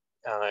else,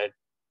 it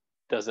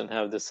doesn't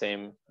have the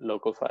same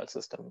local file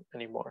system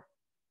anymore.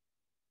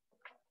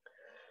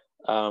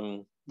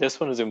 This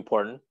one is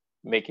important,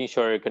 making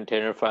sure your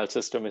container file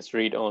system is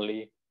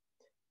read-only.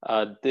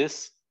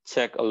 This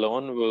check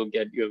alone will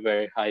get you a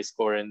very high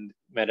score in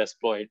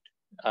Metasploit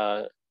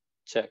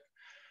check,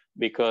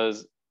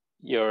 because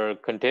your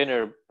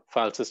container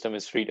file system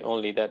is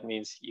read-only. That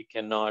means you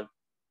cannot,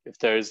 if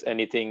there's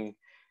anything,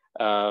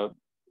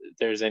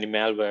 there's any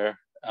malware,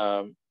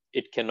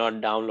 it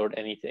cannot download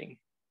anything.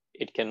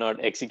 It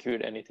cannot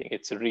execute anything.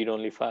 It's a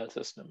read-only file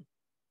system.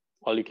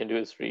 All you can do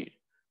is read.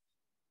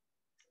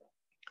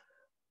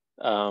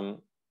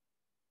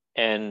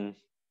 And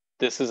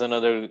this is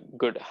another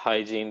good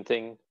hygiene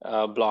thing,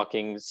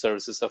 blocking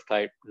services of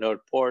type node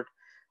port.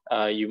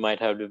 You might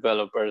have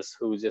developers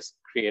who just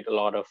create a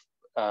lot of,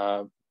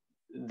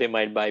 they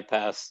might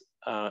bypass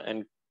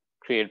and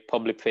create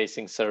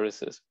public-facing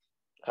services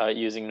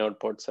using node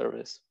port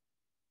service.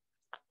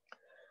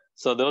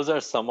 So those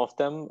are some of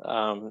them.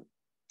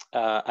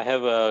 I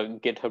have a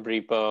GitHub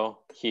repo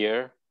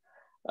here,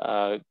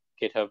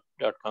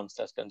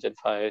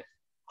 github.com/gunjan5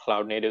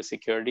 cloud native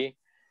security,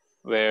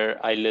 where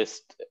I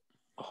list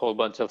a whole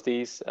bunch of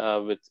these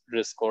with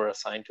risk score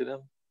assigned to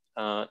them.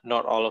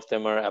 Not all of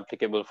them are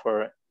applicable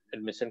for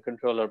admission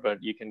controller,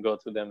 but you can go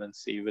through them and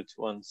see which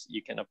ones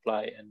you can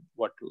apply and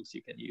what tools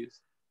you can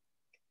use.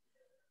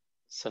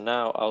 So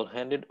now I'll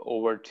hand it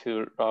over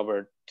to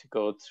Robert to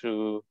go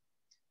through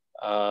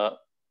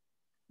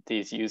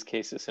these use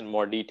cases in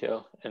more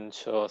detail and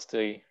show us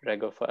the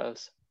Rego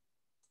files.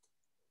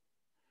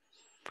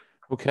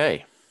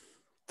 Okay,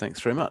 thanks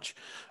very much.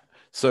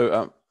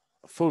 So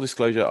full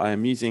disclosure, I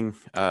am using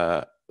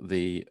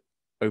the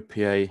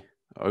OPA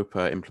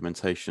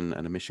implementation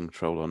and admission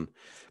control on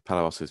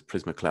Palo Alto's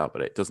Prisma Cloud,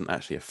 but it doesn't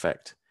actually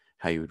affect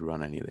how you would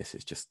run any of this.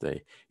 It's just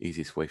the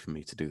easiest way for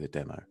me to do the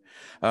demo.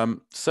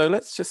 So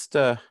let's just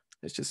start.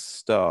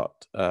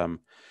 So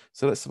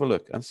let's have a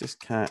look. Let's just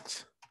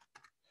cat.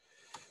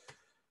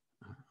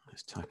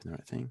 Let's type in the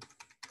right thing.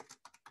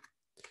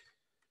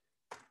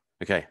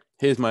 Okay,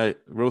 here's my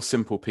real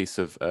simple piece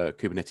of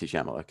Kubernetes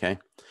YAML. Okay,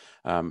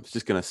 it's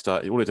just going to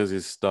start. All it does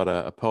is start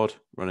a pod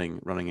running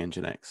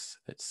Nginx.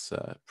 It's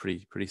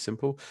pretty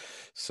simple.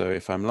 So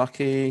if I'm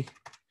lucky,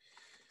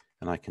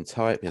 and I can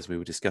type as we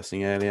were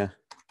discussing earlier.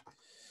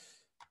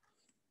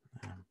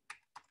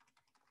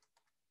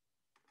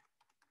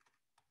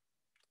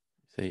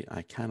 See,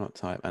 I cannot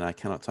type, and I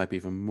cannot type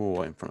even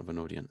more in front of an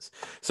audience.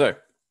 So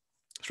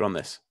let's run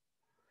this.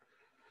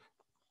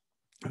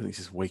 Everything's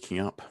just waking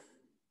up.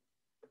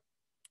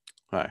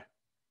 All right.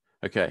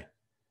 Okay.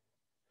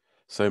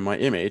 So my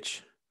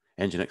image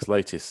Nginx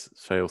latest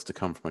fails to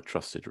come from a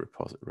trusted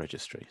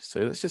registry.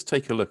 So let's just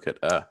take a look at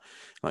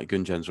like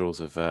Gunjan's rules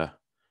of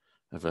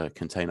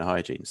container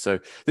hygiene. So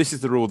this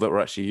is the rule that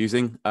we're actually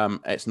using.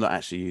 It's not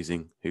actually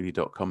using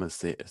huli.com as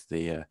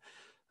the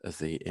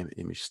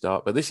image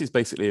start, but this is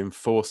basically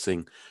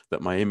enforcing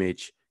that my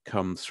image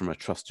comes from a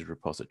trusted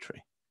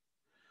repository.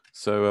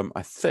 So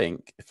I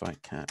think if I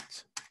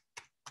can't,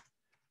 I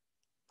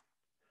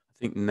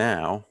think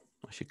now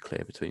I should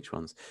clear between each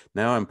ones.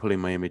 Now I'm pulling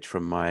my image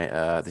from my,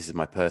 this is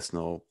my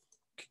personal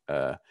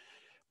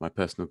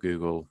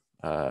Google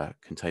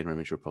container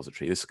image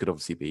repository. This could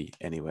obviously be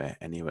anywhere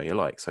you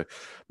like. So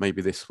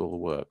maybe this will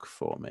work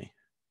for me.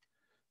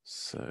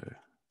 So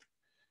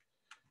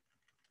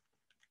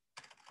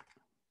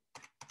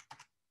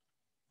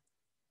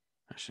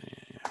actually,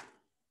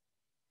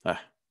 yeah.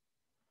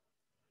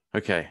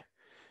 Okay.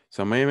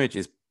 So my image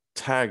is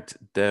tagged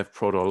dev,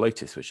 prod, or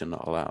latest, which are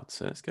not allowed.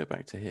 So let's go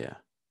back to here.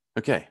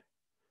 Okay.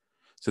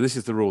 So this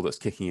is the rule that's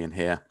kicking in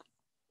here.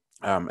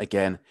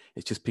 Again,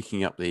 it's just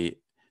picking up the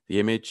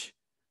image.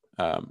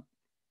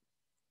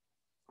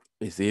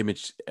 Is the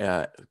image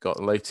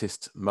got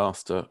latest,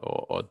 master,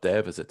 or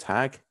dev as a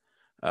tag?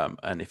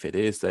 And if it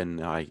is, then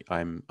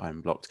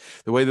I'm blocked.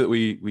 The way that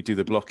we do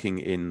the blocking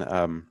in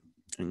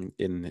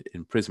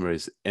Prisma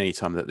is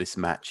anytime that this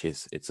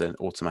matches, it's an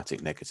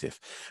automatic negative.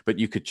 But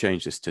you could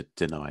change this to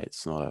deny.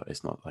 It's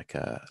not like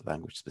a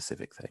language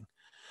specific thing.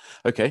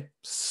 Okay,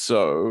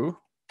 so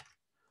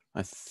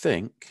I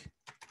think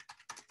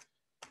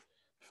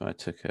if I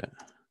took it.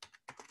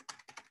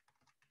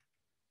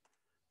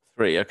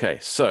 3. Okay,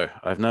 so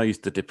I've now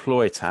used the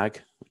deploy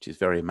tag, which is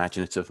very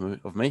imaginative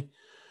of me.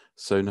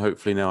 So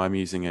hopefully now I'm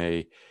using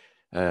a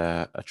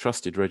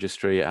trusted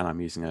registry and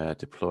I'm using a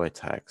deploy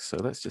tag. So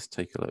let's just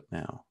take a look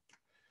now.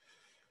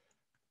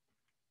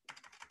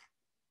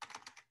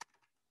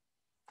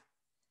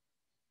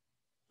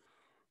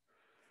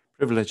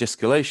 Privilege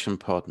escalation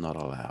pod not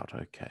allowed.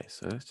 Okay,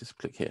 so let's just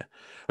click here.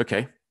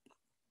 Okay.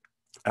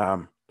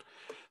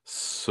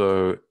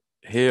 So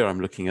here I'm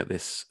looking at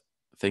this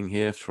thing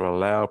here for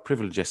allow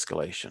privilege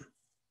escalation.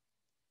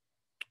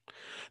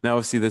 Now,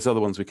 obviously, there's other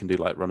ones we can do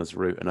like run as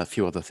root and a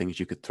few other things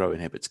you could throw in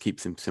here, but to keep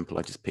them simple,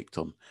 I just picked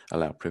on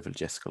allow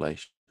privilege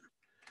escalation.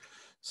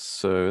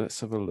 So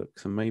let's have a look.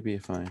 So maybe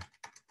if I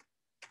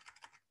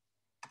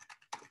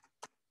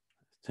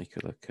take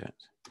a look at.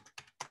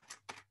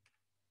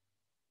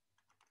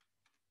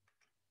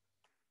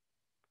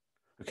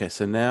 Okay,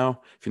 so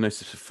now if you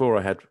notice before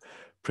I had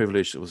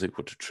privilege that was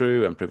equal to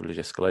true and privilege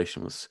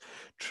escalation was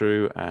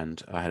true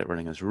and I had it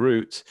running as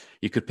root,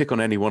 you could pick on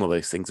any one of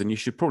those things and you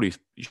should probably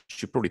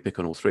pick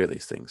on all 3 of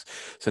these things.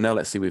 So now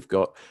let's see, we've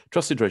got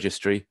trusted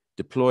registry,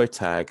 deploy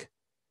tag,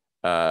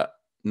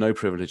 no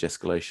privilege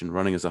escalation,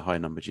 running as a high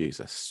numbered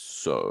user.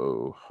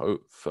 So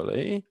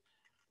hopefully,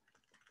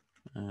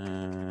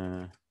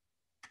 see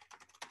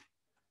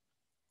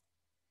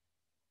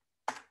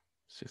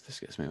if this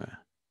gets me there.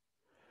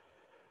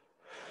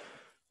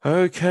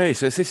 Okay,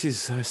 so this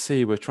is, I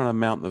see, we're trying to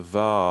mount the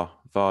var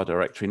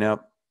directory.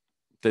 Now,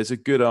 there's a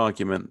good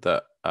argument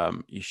that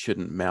you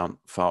shouldn't mount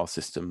file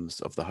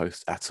systems of the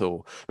host at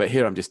all. But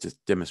here I'm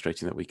just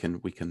demonstrating that we can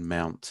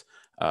mount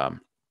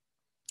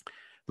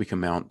we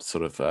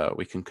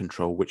can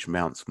control which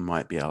mounts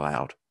might be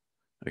allowed.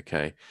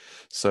 Okay,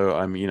 so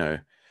I'm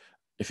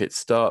if it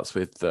starts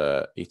with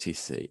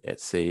etc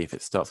etc, if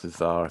it starts with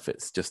var, if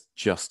it's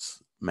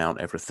just mount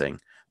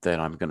everything, then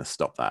I'm going to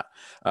stop that.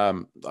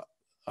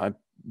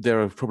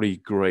 There are probably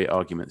great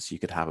arguments you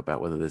could have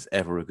about whether there's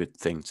ever a good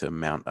thing to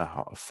mount a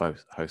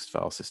host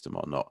file system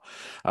or not.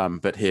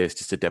 But here's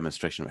just a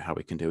demonstration of how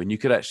we can do. And you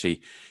could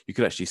actually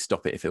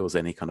stop it if there was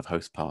any kind of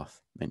host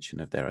path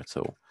mentioned there at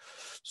all.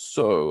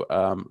 So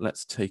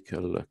let's take a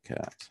look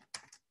at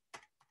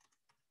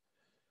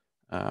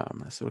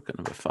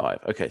number 5.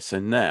 Okay, so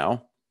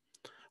now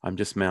I'm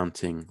just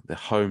mounting the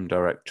home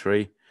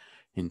directory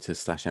into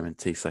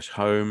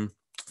 /mnt/home.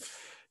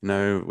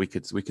 No, we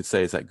could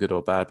say, is that good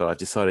or bad? But I've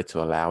decided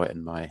to allow it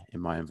in my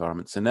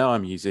environment. So now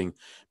I'm using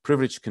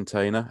privileged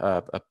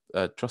container,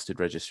 a trusted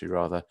registry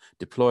rather,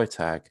 deploy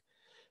tag,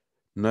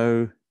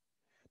 no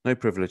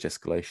privilege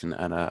escalation,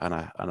 and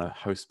a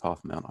host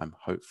path mount. I'm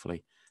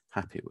hopefully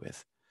happy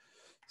with.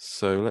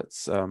 So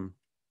let's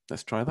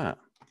try that.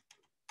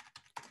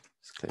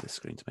 Let's clear the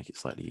screen to make it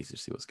slightly easier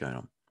to see what's going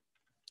on.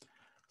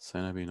 So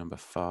maybe number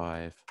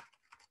 5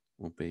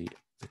 will be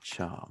the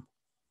charm.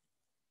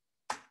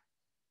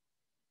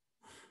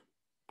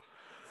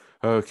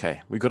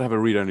 Okay, we've got to have a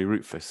read-only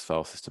root for this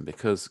file system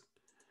because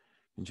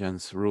in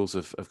Jan's rules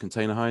of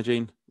container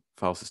hygiene,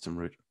 file system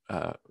root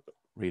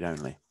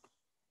read-only.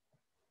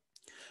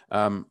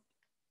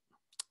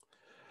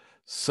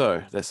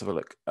 So let's have a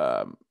look.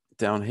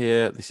 Down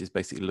here, this is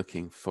basically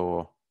looking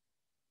for,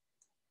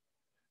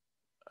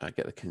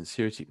 get the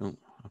security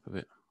up a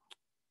bit.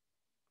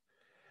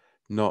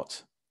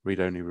 Not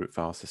read-only root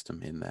file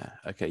system in there.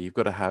 Okay, you've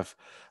got to have,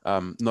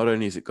 not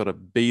only is it got to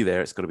be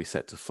there, it's got to be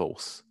set to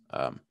false.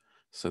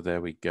 So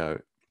there we go.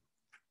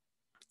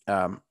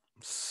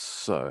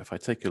 So if I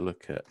take a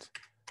look at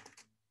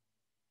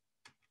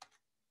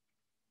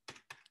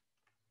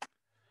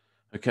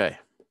Okay,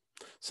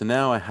 so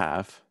now I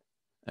have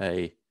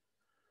a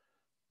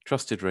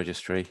trusted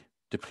registry,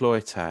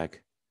 deploy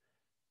tag,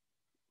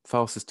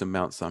 file system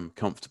mounts I'm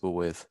comfortable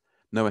with,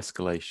 no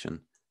escalation,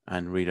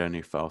 and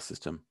read-only file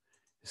system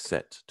is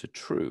set to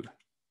true.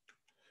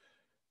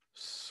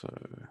 So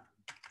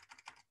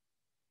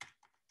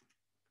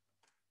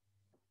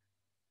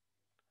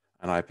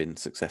and I've been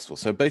successful.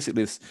 So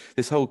basically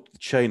this whole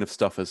chain of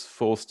stuff has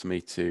forced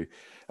me to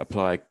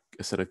apply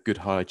a sort of good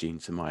hygiene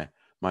to my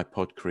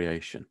pod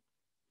creation.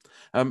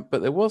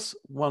 But there was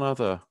one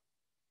other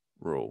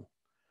rule: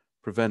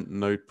 prevent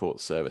node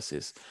port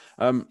services.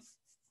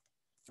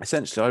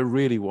 Essentially, I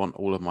really want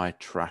all of my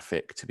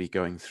traffic to be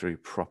going through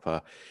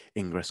proper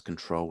ingress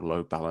control,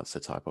 load balancer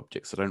type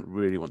objects. I don't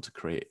really want to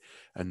create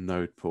a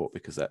node port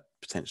because that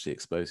potentially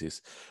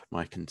exposes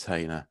my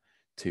container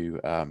to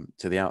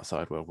the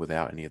outside world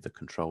without any of the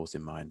controls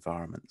in my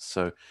environment.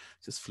 So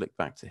just flick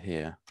back to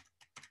here.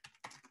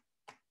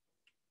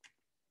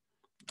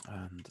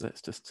 And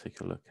let's just take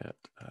a look at,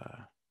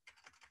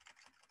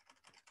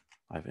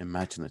 I've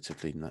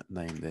imaginatively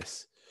named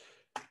this.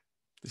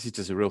 This is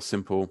just a real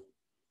simple,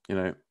 you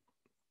know,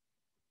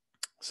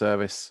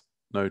 service,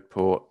 node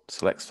port,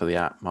 selects for the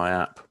app, my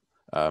app,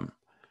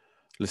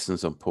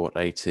 listens on port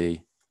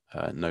 80,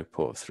 node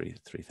port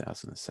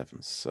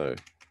 3007. So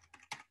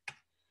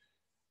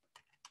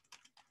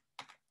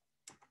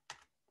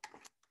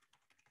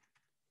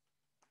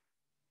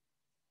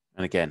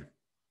and again,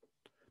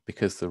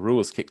 because the rule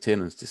has kicked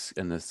in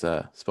and has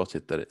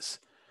spotted that it's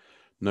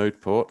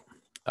node port,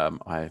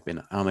 I have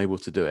been unable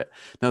to do it.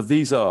 Now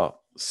these are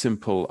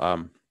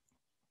simple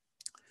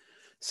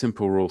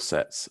simple rule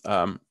sets.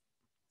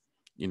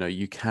 You know,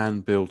 you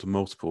can build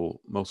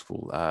multiple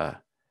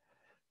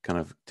kind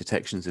of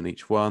detections in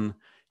each one.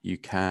 You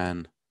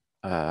can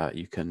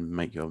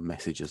make your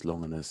message as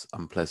long and as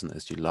unpleasant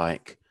as you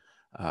like.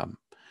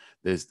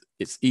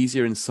 It's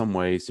easier in some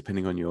ways,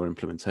 depending on your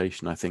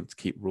implementation, I think, to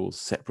keep rules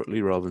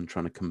separately rather than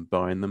trying to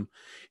combine them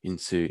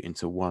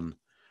into one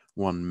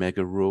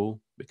mega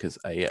rule, because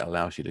it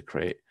allows you to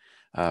create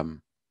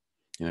you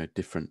know,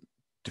 different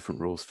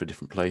rules for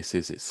different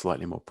places. It's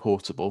slightly more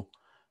portable.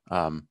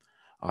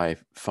 I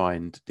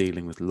find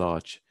dealing with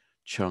large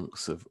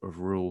chunks of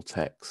rule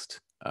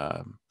text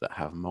that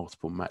have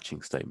multiple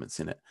matching statements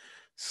in it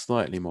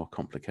slightly more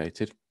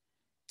complicated.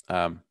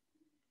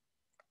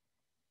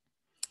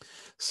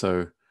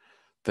 So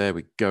there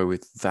we go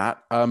with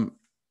that.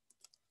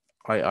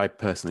 I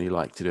personally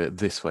like to do it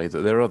this way.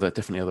 That there are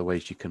definitely other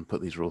ways you can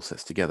put these rule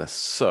sets together.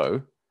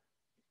 So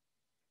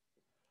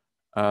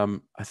I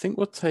think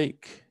we'll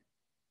take.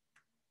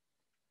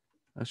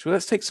 Actually,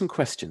 let's take some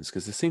questions,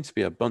 because there seems to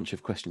be a bunch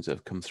of questions that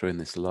have come through in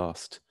this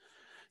last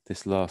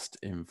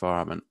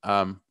environment.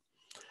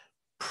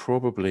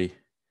 Probably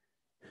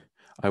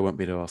I won't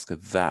be able to answer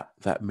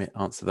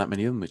that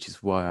many of them, which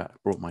is why I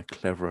brought my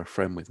cleverer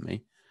friend with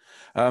me.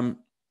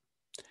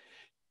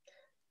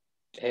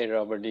 Hey,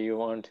 Robert, do you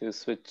want to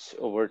switch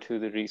over to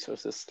the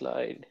resources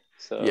slide?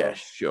 So yeah,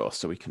 sure.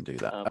 So we can do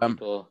that.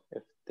 People,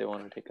 if they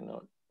want to take a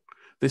note.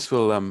 This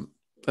will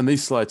and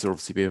these slides will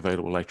obviously be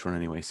available later on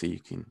anyway, so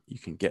you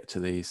can get to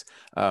these.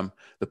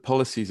 The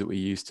policies that we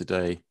use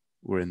today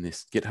were in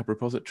this GitHub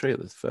repository.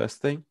 That's the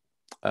first thing.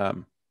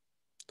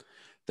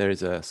 There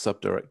is a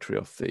subdirectory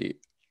of the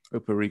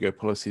Open Rego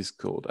policies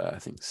called I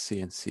think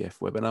CNCF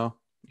webinar.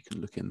 You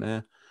can look in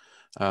there.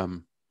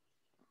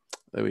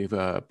 We have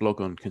a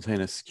blog on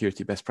container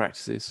security best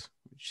practices,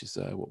 which is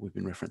what we've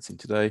been referencing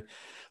today.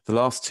 The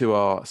last two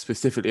are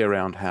specifically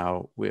around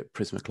how we at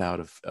Prisma Cloud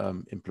have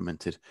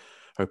implemented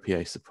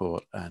OPA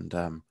support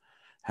and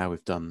how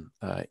we've done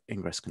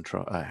ingress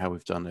control, how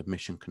we've done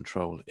admission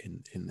control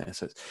in there.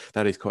 So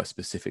that is quite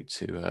specific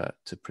to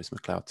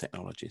Prisma Cloud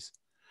technologies.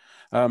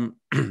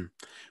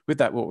 With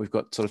that, we've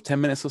got sort of 10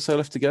 minutes or so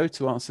left to go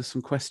to answer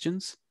some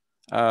questions.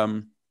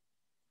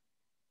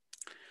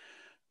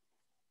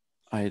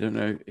 I don't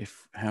know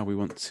how we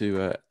want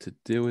to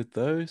deal with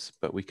those,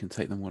 but we can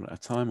take them one at a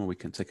time, or we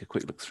can take a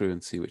quick look through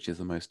and see which is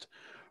the most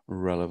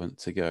relevant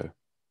to go.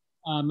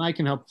 I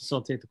can help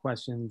facilitate the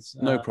questions.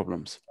 No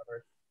problems.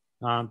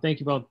 Thank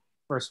you both,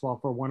 first of all,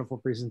 for a wonderful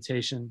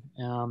presentation.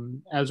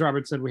 As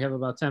Robert said, we have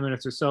about 10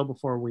 minutes or so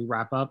before we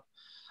wrap up.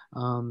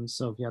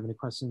 So if you have any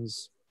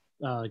questions,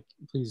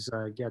 please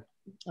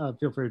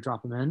feel free to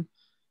drop them in.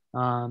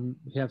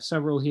 We have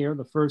several here.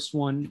 The first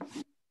one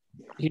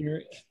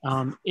here,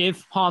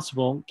 if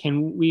possible,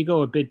 can we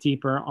go a bit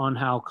deeper on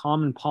how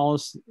common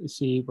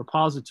policy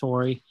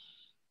repository,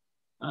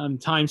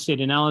 time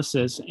state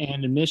analysis,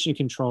 and admission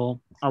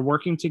control are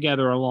working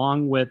together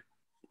along with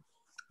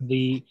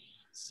the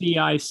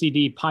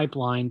CI/CD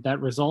pipeline that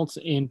results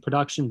in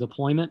production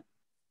deployment?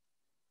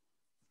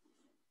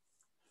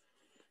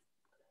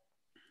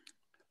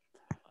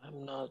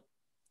 I'm not.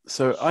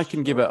 So I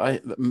can give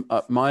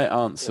it. My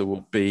answer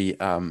will be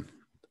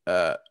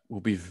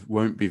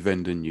won't be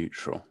vendor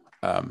neutral.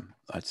 I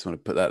just want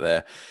to put that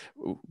there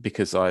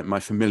because my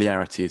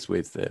familiarity is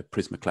with the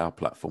Prisma Cloud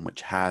platform,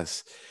 which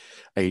has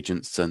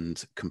agents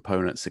and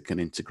components that can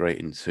integrate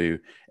into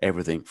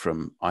everything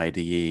from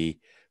IDE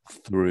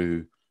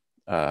through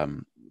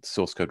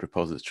source code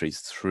repositories,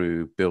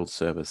 through build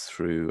servers,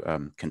 through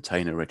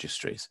container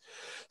registries.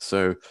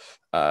 So,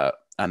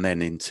 and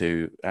then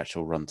into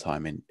actual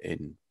runtime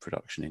in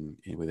production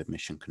with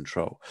admission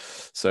control.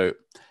 So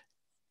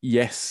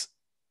yes,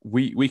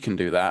 we can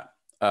do that.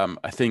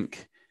 I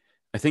think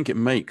it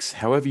makes,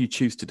 however you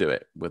choose to do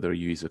it, whether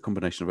you use a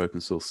combination of open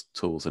source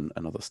tools and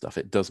other stuff,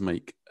 it does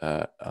make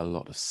a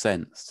lot of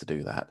sense to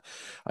do that.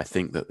 I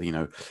think that, you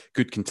know,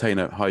 good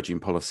container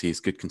hygiene policy is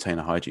good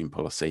container hygiene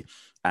policy.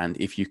 And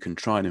if you can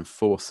try and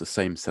enforce the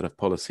same set of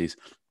policies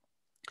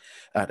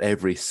at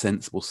every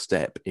sensible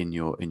step in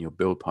your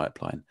build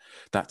pipeline,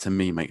 that to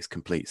me makes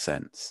complete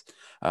sense.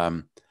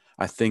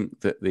 I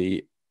think that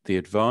the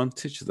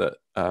advantage that,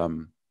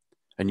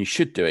 and you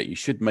should do it, you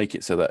should make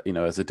it so that, you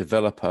know, as a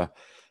developer,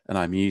 and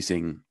I'm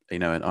using, you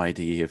know, an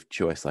IDE of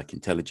choice like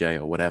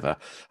IntelliJ or whatever,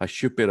 I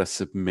should be able to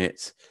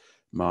submit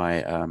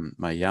my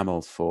my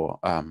YAML for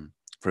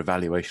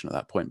evaluation at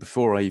that point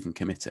before I even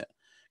commit it,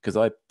 because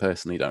I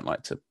personally don't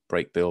like to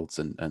break builds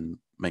and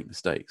make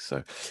mistakes.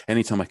 So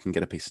anytime I can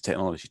get a piece of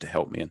technology to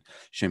help me and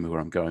show me where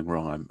I'm going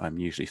wrong, I'm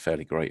usually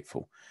fairly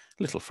grateful.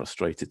 A little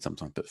frustrated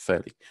sometimes, but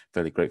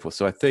fairly grateful.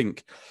 So I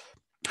think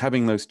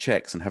having those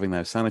checks and having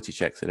those sanity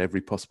checks at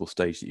every possible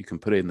stage that you can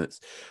put in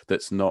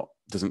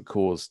doesn't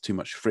cause too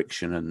much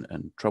friction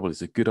and trouble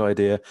is a good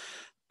idea.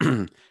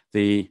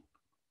 The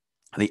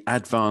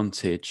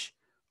advantage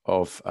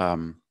of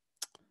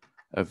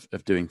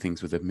doing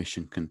things with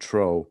admission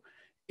control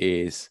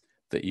is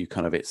that you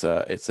kind of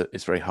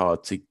it's very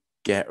hard to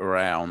get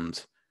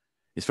around.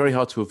 It's very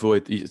hard to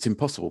avoid. It's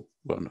impossible.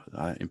 Well,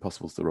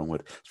 impossible is the wrong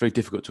word. It's very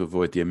difficult to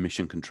avoid the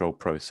admission control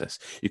process.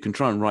 You can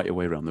try and write your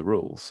way around the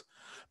rules,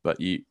 but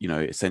you know,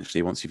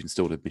 essentially once you've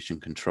installed admission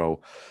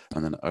control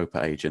and then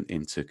OPA agent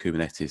into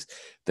Kubernetes,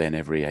 then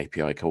every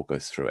API call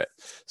goes through it.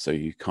 So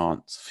you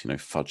can't, you know,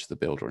 fudge the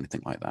build or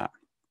anything like that.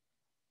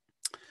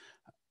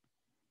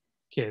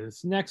 Okay,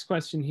 this next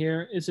question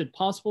here, is it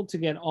possible to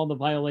get all the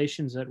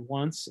violations at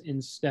once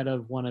instead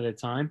of one at a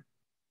time?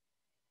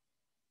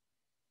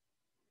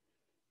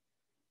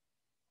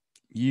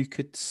 You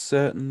could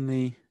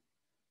certainly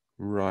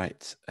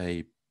write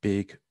a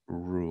big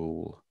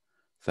rule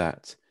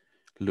that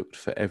looked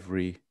for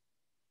every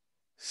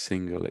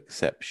single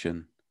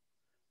exception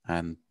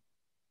and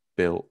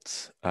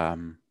built a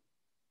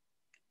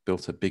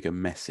bigger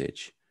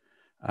message,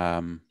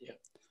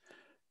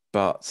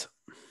 but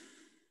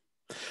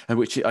and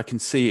which I can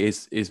see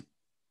is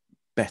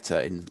better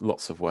in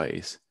lots of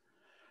ways.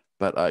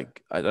 But I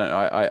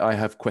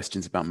have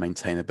questions about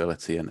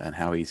maintainability and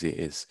how easy it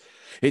is.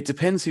 It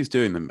depends who's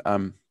doing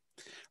them.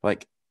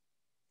 Like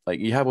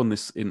you have on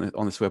this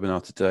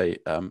webinar today,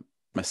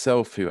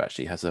 myself, who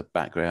actually has a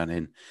background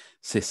in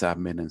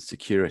sysadmin and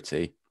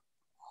security,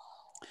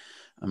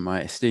 and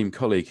my esteemed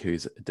colleague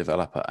who's a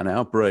developer, and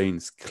our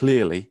brains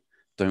clearly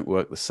don't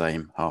work the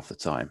same half the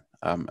time,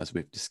 as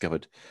we've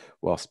discovered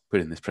whilst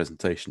putting this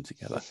presentation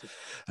together.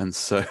 And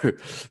so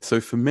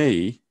for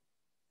me,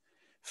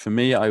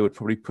 I would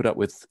probably put up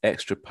with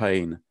extra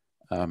pain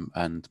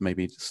and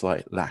maybe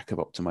slight lack of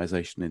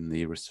optimization in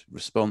the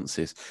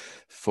responses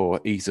for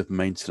ease of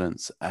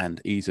maintenance and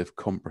ease of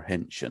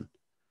comprehension,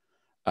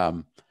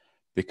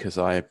 because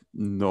I'm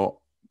not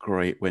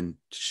great when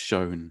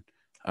shown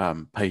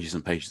pages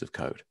and pages of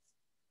code.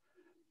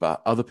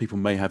 But other people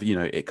may have, you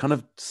know, it kind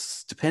of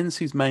depends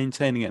who's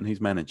maintaining it and who's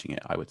managing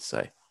it, I would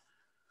say.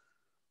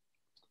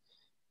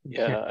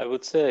 Yeah, I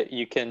would say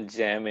you can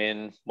jam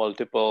in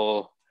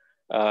multiple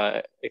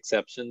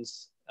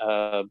exceptions,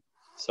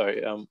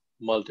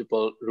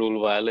 multiple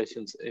rule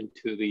violations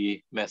into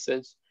the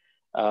message.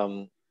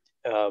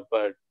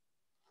 But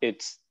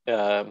it's,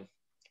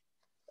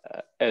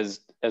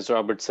 as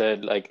Robert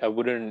said, like I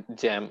wouldn't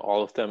jam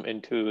all of them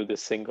into the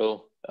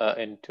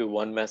into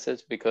one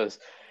message, because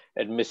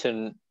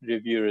admission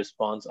review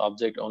response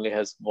object only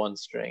has one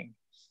string.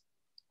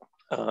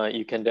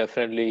 You can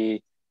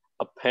definitely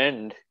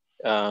append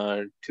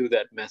to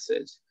that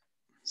message.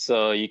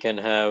 So you can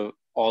have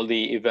all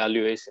the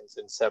evaluations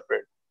in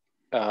separate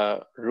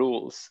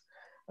rules,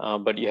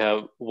 but you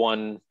have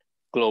one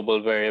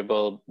global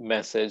variable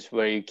message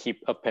where you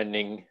keep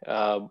appending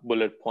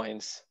bullet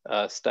points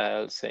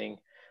style saying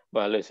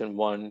violation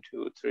 1,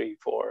 2, 3,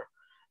 4,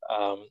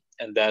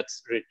 and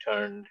that's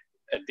returned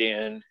at the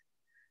end.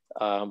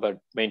 But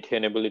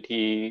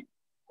maintainability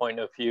point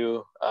of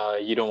view,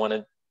 you don't want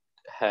to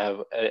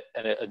have a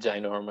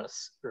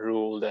ginormous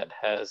rule that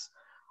has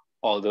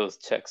all those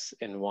checks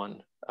in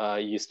one.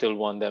 You still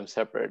want them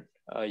separate.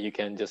 You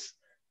can just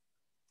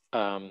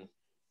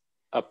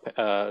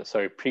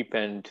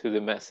prepend to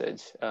the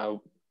message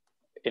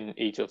in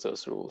each of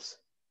those rules.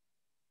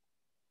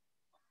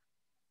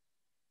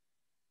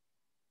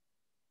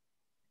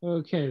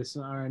 Okay,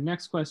 so our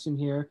next question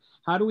here,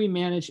 how do we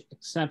manage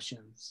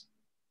exceptions?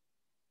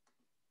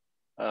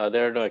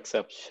 There are no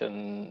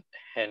exception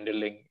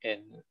handling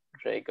in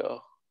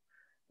Rego.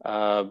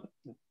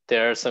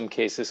 There are some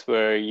cases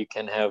where you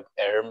can have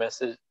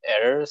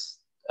errors,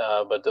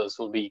 but those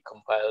will be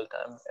compile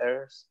time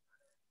errors.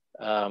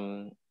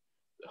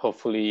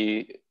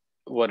 hopefully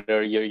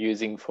whatever you're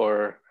using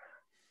for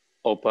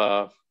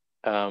OPA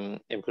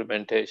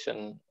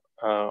implementation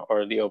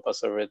or the OPA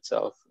server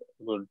itself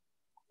would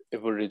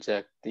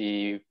reject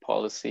the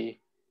policy.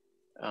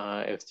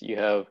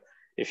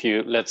 If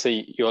you let's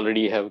say you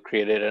already have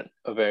created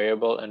a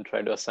variable and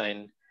try to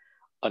assign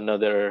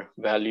another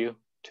value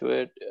to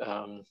it,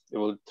 it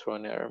will throw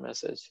an error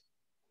message.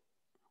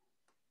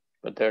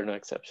 But there are no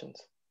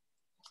exceptions.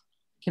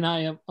 Can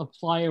I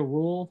apply a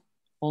rule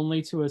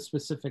only to a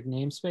specific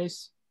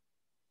namespace?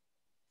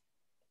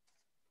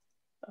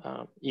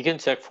 You can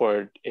check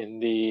for it in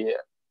the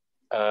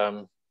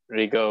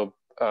Rego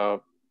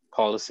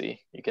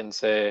policy. You can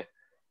say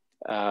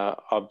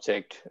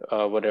object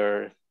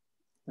whatever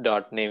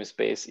dot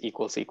namespace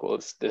equals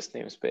this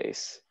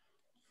namespace.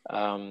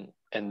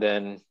 And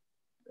then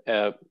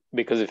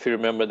because if you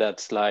remember that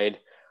slide,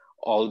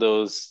 all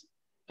those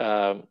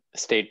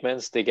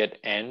statements, they get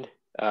end,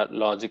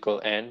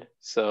 logical end.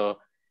 So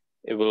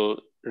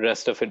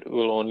rest of it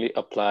will only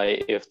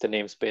apply if the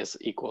namespace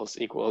equals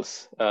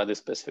the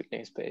specific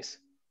namespace.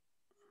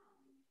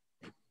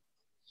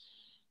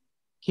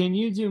 Can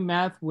you do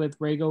math with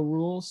Rego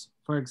rules?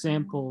 For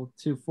example,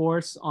 to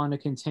force on a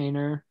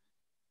container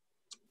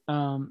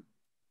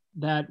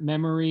that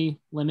memory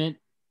limit?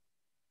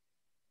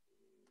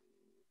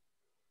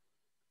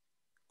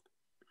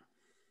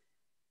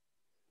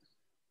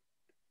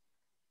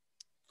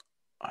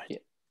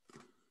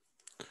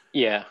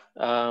 Yeah.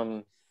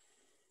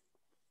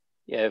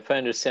 Yeah, if I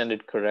understand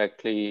it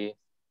correctly,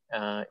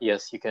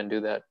 yes, you can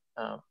do that.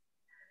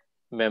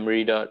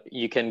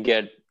 You can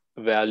get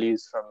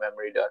values from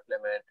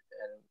memory.limit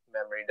and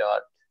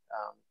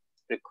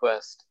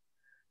memory.request.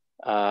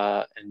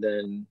 And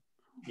then,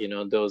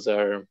 those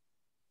are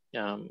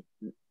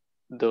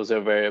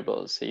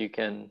variables. So you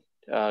can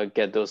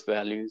get those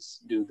values,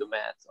 do the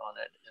math on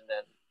it, and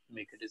then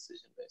make a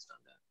decision based on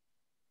that.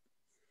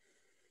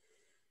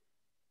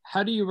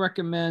 How do you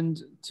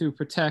recommend to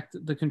protect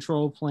the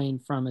control plane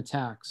from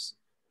attacks?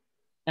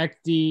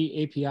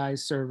 XD, API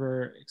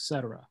server,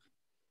 etc.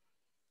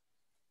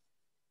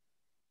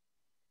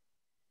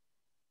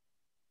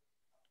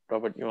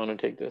 Robert, you want to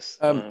take this?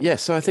 Yeah,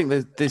 so I think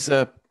there's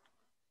a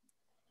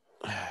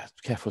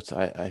careful.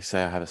 I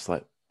say I have a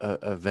slight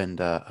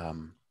vendor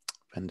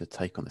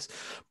take on this,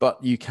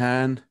 but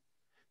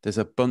there's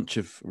a bunch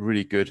of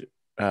really good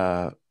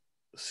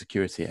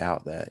security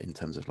out there in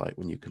terms of like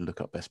when you can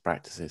look up best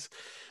practices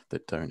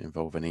that don't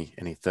involve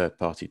any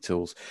third-party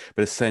tools,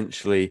 but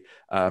essentially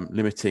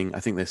limiting. I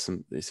think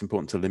it's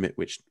important to limit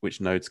which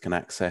nodes can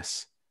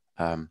access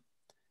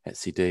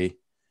etcd.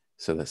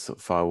 So there's sort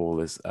of firewall,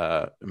 there's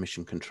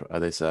admission control,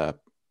 there's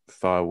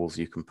firewalls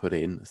you can put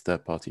in as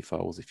third-party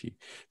firewalls if you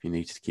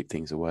need to keep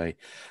things away.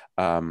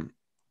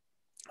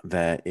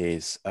 There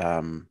is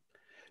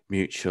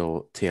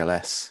mutual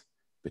TLS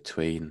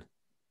between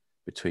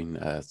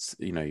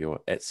your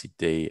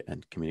etcd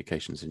and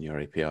communications in your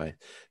API.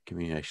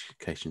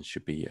 Communications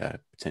should be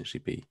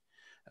potentially be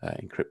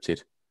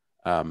encrypted.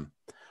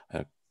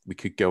 We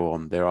could go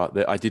on.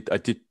 I did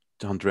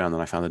hunt around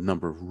and I found a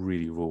number of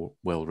really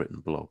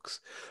well-written blogs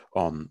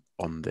on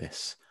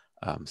this.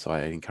 So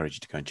I encourage you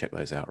to go and check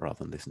those out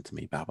rather than listen to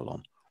me babble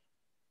on.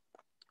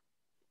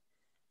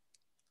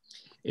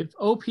 If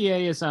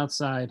OPA is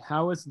outside,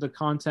 how is the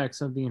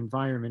context of the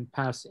environment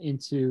passed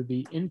into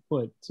the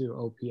input to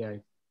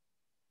OPA?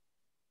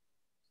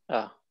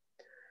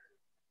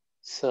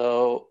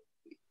 So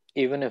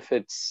even if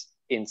it's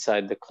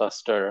inside the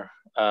cluster,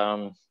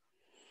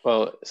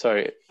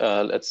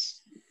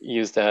 let's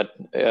use that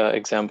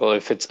example.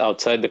 If it's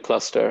outside the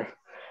cluster,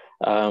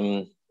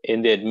 in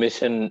the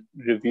admission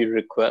review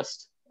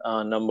request,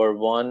 number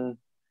one,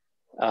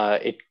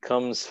 it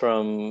comes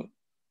from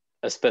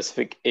a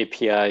specific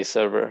API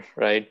server,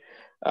 right?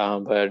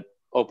 But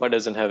OPA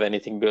doesn't have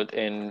anything built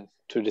in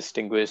to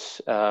distinguish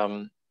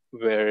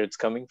where it's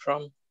coming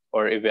from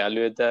or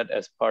evaluate that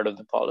as part of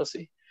the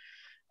policy.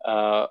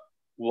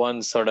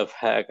 One sort of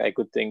hack I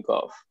could think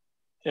of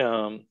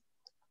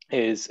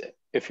is,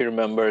 if you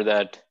remember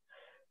that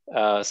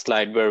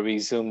slide where we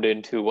zoomed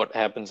into what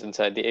happens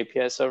inside the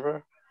API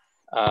server,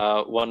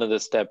 one of the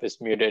steps is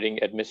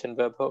mutating admission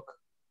webhook,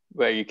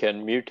 where you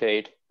can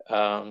mutate.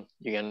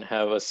 You can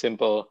have a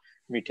simple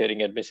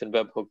mutating admission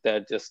webhook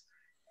that just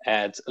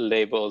adds a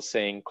label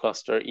saying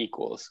cluster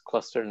equals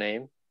cluster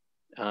name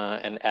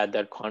and add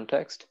that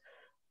context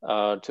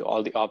to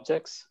all the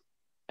objects.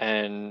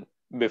 And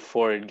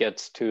before it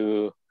gets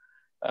to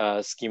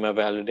schema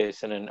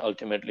validation and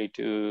ultimately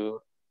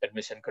to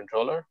admission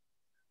controller.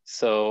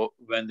 So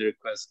when the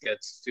request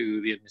gets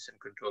to the admission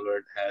controller,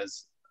 it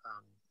has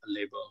a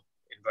label,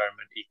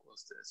 environment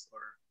equals this,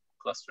 or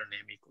cluster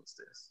name equals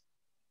this.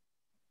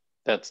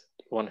 That's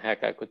one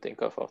hack I could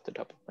think of off the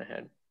top of my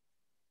head.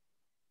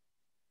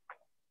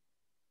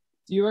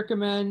 Do you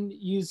recommend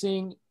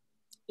using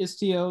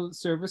Istio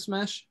service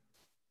mesh?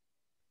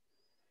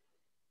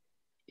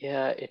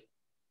 Yeah,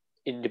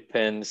 it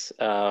depends.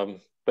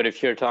 But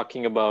if you're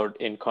talking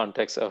about in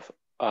context of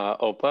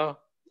OPA,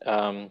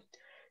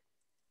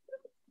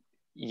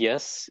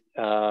 yes,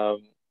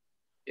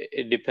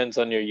 it depends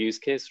on your use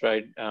case,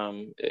 right?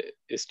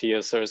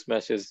 Istio service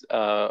mesh is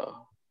a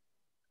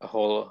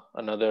whole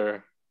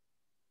another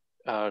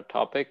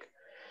topic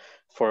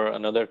for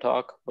another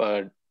talk,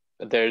 but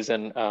there's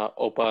an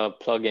OPA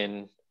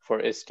plugin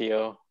for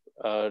Istio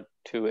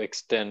to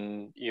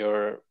extend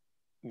your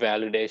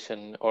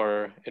validation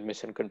or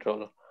admission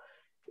control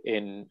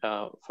in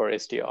for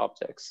Istio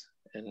objects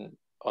and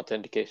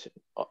authenticate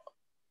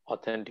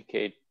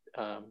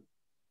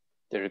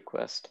the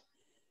request.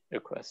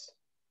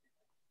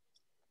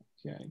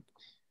 Okay.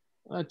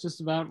 That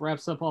just about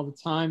wraps up all the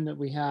time that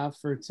we have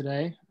for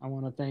today. I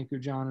want to thank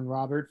Gunjan and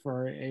Robert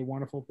for a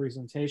wonderful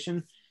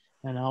presentation.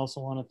 And I also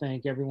want to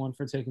thank everyone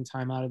for taking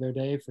time out of their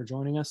day for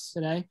joining us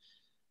today.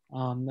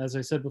 As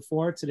I said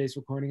before, today's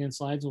recording and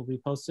slides will be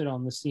posted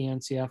on the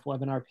CNCF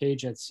webinar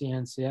page at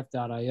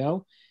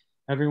cncf.io.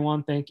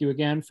 Everyone, thank you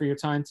again for your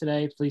time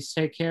today. Please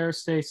take care,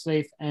 stay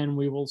safe, and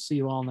we will see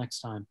you all next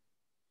time.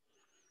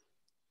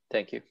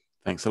 Thank you.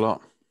 Thanks a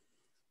lot.